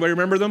pledges. Anybody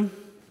remember them?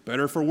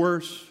 Better for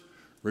worse,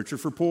 richer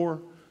for poor,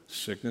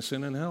 sickness,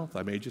 sin, and health.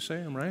 I made you say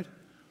them, right?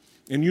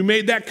 And you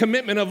made that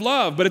commitment of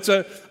love, but it's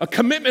a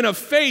commitment of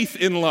faith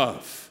in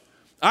love.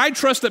 I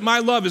trust that my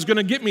love is going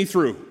to get me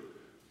through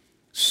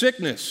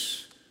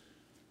sickness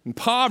and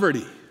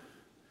poverty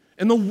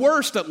and the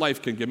worst that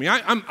life can give me.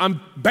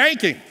 I'm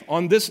banking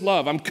on this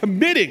love. I'm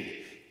committing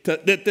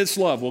that this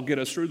love will get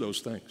us through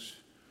those things.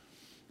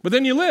 But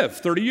then you live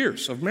 30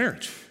 years of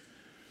marriage.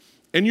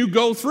 And you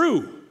go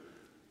through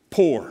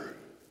poor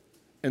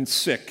and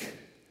sick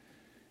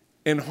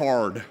and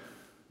hard.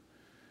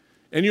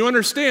 And you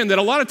understand that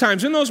a lot of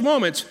times in those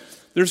moments,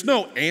 there's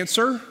no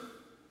answer,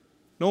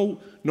 no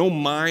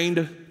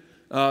mind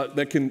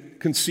that can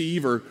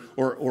conceive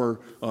or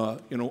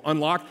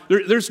unlock.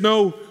 There's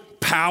no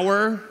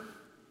power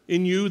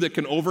in you that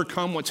can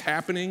overcome what's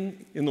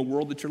happening in the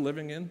world that you're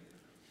living in.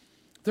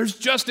 There's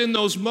just in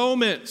those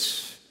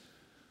moments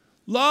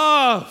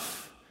love.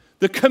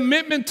 The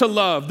commitment to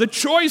love, the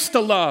choice to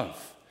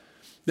love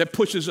that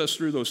pushes us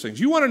through those things.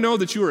 You want to know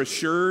that you are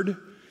assured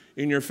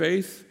in your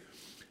faith?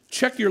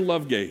 Check your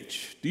love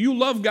gauge. Do you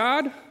love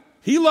God?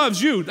 He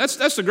loves you. That's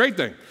the great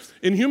thing.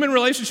 In human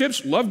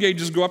relationships, love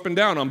gauges go up and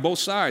down on both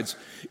sides.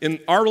 In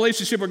our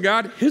relationship with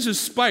God, his is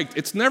spiked.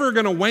 It's never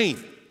going to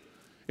wane.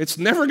 It's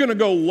never going to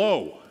go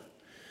low.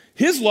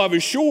 His love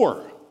is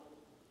sure.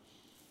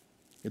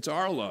 It's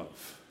our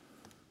love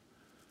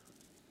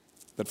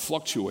that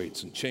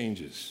fluctuates and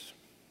changes.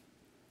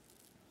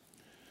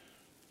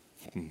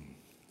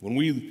 When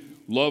we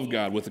love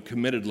God with a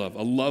committed love,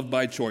 a love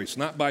by choice,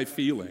 not by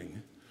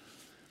feeling,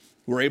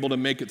 we're able to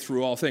make it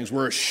through all things.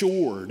 We're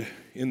assured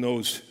in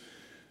those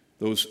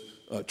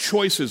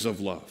choices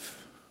of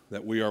love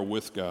that we are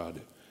with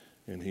God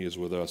and he is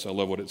with us. I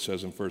love what it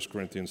says in 1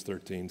 Corinthians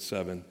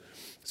 13:7. It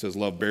says,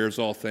 love bears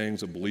all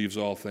things, it believes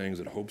all things,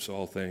 it hopes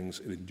all things,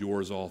 it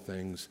endures all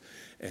things,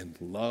 and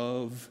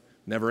love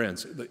never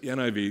ends. The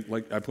NIV,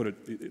 like I put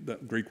it, the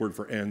Greek word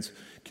for ends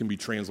can be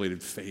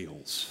translated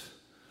fails.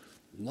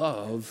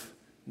 Love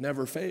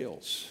never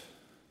fails.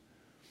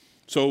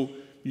 So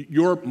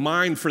your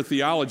mind for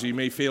theology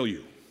may fail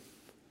you.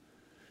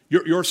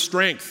 Your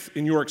strength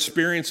in your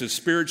experiences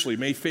spiritually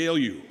may fail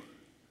you.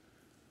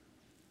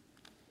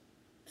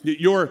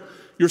 Your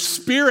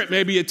spirit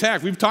may be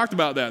attacked. We've talked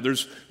about that.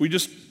 We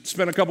just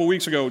spent a couple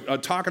weeks ago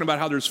talking about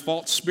how there's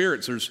false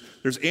spirits.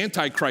 There's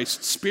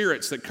antichrist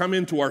spirits that come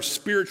into our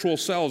spiritual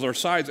selves, our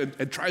sides,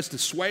 and tries to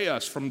sway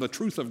us from the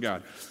truth of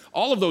God.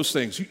 All of those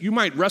things. You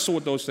might wrestle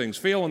with those things,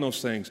 fail in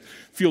those things,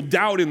 feel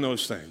doubt in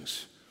those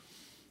things.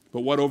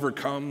 But what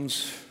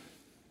overcomes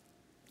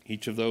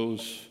each of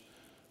those?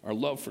 Our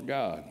love for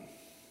God.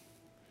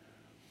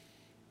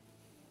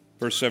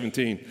 Verse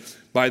 17,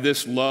 by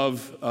this is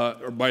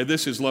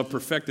love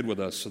perfected with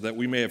us, so that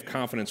we may have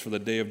confidence for the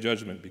day of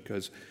judgment,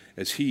 because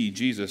as he,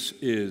 Jesus,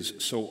 is,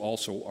 so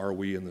also are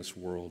we in this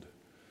world.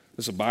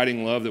 This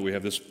abiding love that we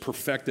have, this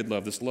perfected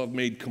love, this love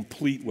made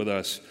complete with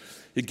us,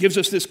 it gives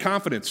us this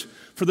confidence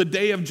for the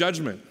day of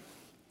judgment,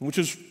 which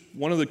is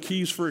one of the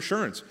keys for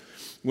assurance.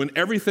 When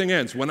everything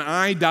ends, when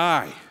I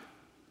die,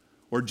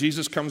 or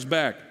Jesus comes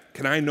back,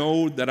 can I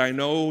know that I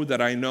know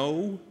that I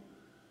know?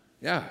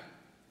 Yeah.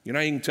 You know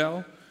how you can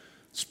tell?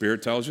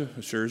 Spirit tells you,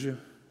 assures you.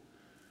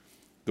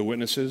 The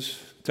witnesses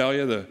tell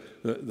you.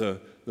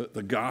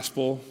 The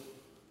gospel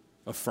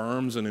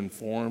affirms and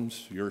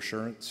informs your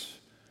assurance.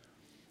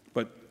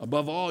 But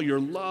above all, your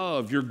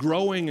love. You're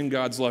growing in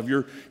God's love.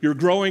 You're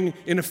growing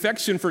in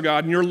affection for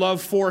God and your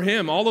love for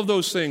him. All of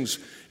those things.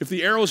 If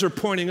the arrows are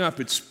pointing up,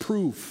 it's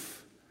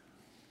proof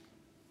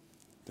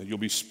that you'll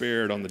be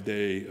spared on the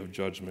day of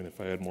judgment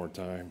if I had more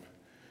time.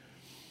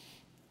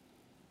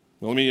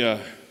 Well, let me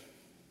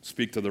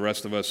speak to the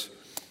rest of us.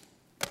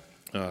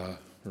 Or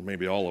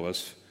maybe all of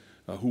us,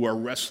 who are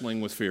wrestling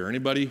with fear.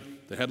 Anybody?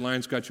 The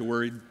headlines got you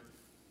worried?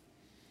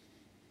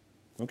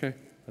 Okay,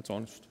 that's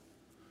honest.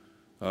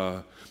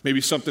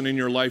 Maybe something in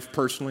your life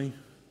personally,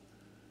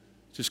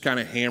 just kind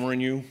of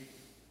hammering you.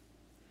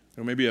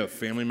 Or maybe a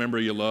family member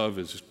you love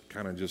is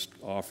kind of just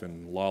off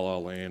in la-la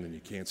land and you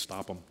can't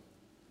stop them.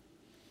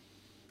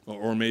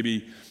 Or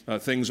maybe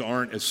things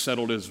aren't as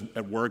settled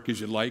at work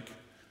as you'd like,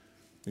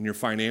 and your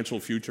financial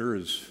future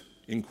is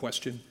in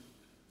question.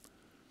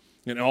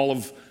 And all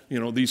of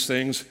these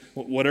things,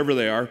 whatever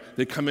they are,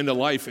 they come into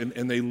life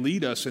and they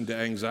lead us into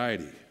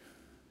anxiety,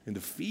 into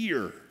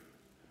fear.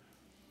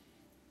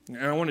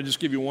 And I want to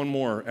just give you one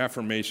more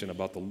affirmation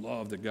about the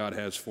love that God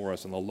has for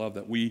us and the love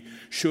that we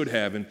should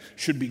have and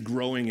should be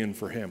growing in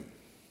for him.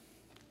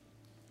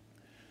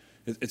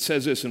 It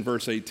says this in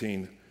verse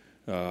 18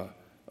 of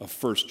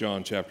 1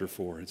 John chapter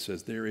 4. It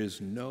says, there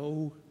is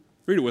no,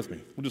 read it with me,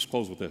 we'll just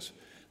close with this.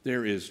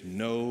 There is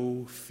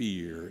no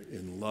fear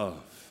in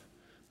love.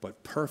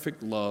 But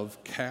perfect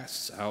love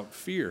casts out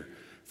fear.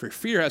 For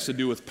fear has to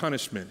do with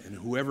punishment, and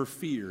whoever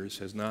fears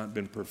has not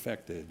been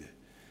perfected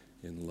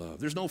in love.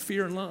 There's no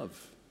fear in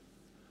love.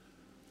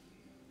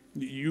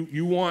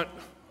 You want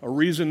a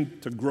reason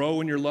to grow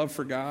in your love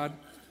for God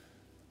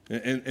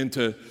and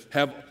to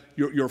have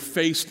your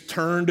face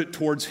turned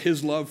towards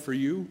his love for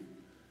you?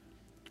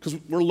 Because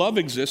where love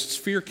exists,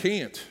 fear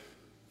can't.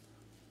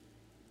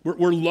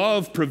 Where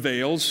love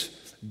prevails,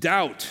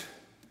 doubt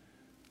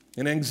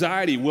and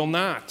anxiety will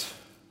not.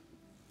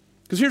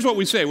 Because here's what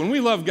we say. When we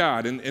love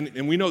God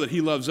and we know that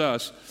he loves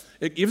us,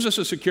 it gives us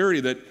a security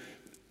that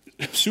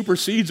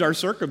supersedes our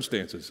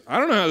circumstances. I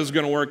don't know how this is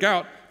going to work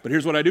out, but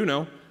here's what I do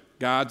know.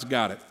 God's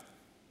got it.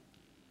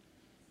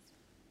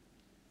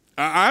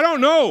 I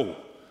don't know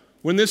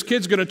when this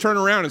kid's going to turn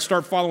around and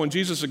start following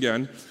Jesus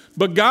again,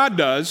 but God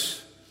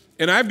does,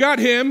 and I've got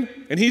him,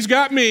 and he's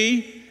got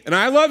me, and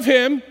I love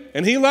him,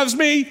 and he loves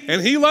me,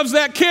 and he loves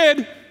that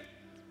kid.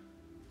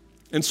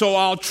 And so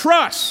I'll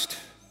trust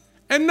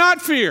and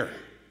not fear.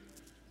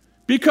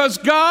 Because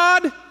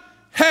God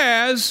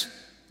has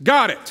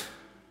got it.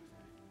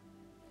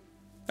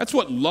 That's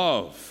what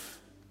love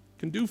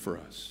can do for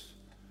us.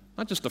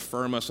 Not just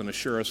affirm us and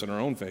assure us in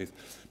our own faith,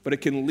 but it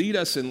can lead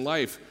us in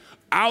life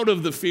out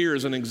of the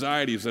fears and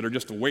anxieties that are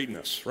just awaiting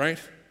us, right?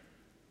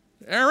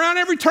 Around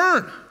every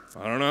turn.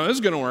 I don't know how this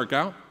is going to work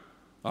out.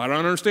 I don't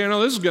understand how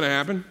this is going to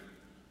happen.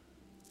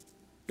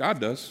 God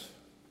does.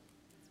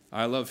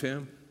 I love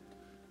him.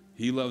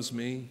 He loves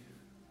me.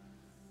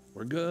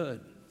 We're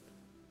good.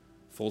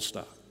 Full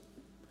stop.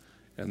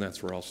 And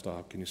that's where I'll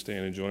stop. Can you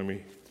stand and join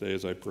me today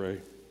as I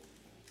pray?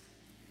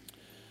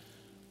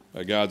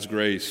 By God's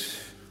grace,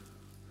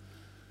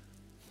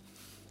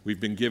 we've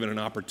been given an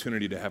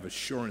opportunity to have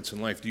assurance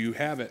in life. Do you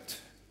have it?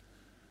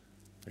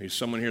 Are you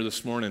someone here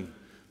this morning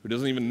who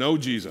doesn't even know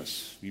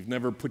Jesus? You've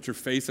never put your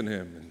faith in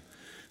him and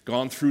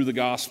gone through the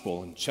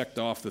gospel and checked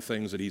off the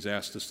things that he's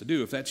asked us to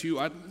do. If that's you,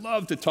 I'd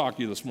love to talk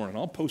to you this morning.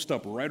 I'll post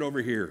up right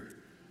over here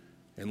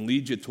and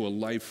lead you to a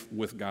life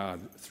with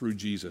God through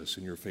Jesus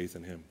and your faith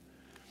in him.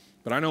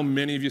 But I know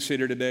many of you sit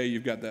here today,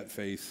 you've got that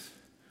faith.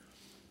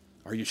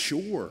 Are you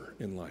sure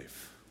in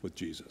life with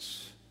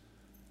Jesus?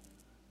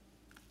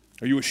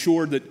 Are you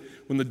assured that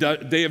when the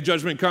day of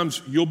judgment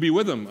comes, you'll be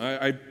with him?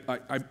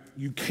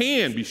 You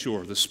can be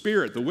sure. The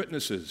Spirit, the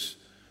witnesses,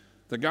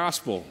 the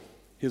gospel,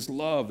 his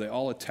love, they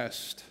all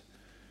attest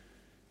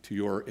to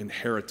your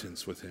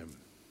inheritance with him.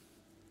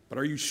 But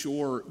are you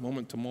sure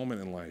moment to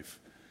moment in life,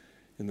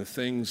 in the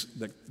things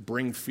that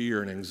bring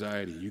fear and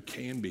anxiety? You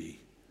can be.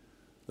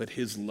 Let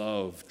his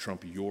love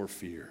trump your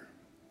fear.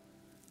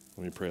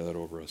 Let me pray that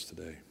over us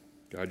today.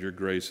 God, your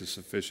grace is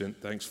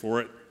sufficient. Thanks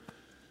for it.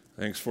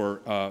 Thanks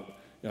for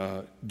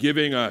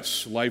giving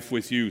us life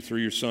with you through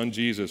your Son,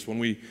 Jesus. When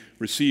we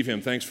receive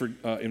him, thanks for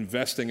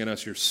investing in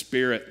us your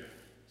Spirit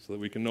so that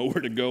we can know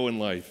where to go in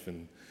life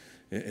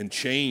and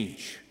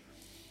change.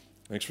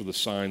 Thanks for the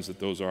signs that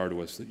those are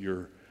to us, that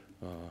you're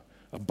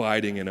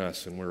abiding in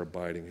us and we're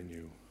abiding in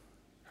you.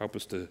 Help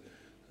us to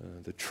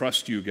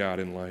trust you, God,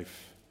 in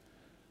life,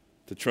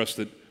 to trust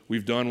that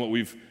we've done what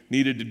we've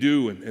needed to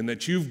do and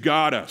that you've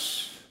got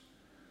us.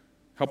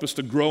 Help us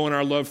to grow in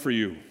our love for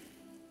you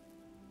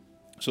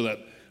so that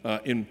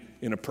in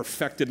a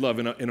perfected love,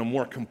 in a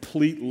more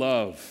complete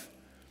love,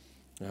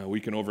 we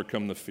can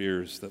overcome the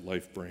fears that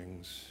life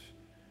brings.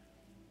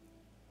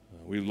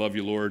 We love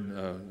you,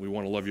 Lord. We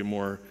want to love you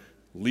more.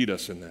 Lead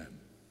us in that.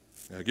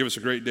 Give us a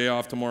great day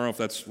off tomorrow if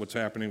that's what's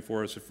happening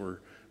for us, if we're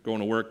going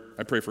to work.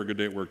 I pray for a good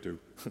day at work too.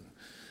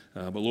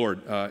 But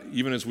Lord,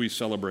 even as we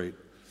celebrate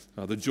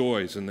the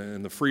joys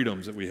and the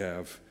freedoms that we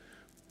have,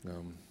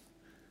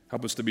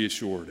 help us to be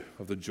assured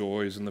of the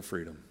joys and the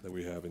freedom that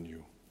we have in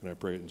you. And I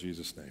pray it in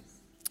Jesus' name.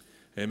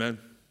 Amen.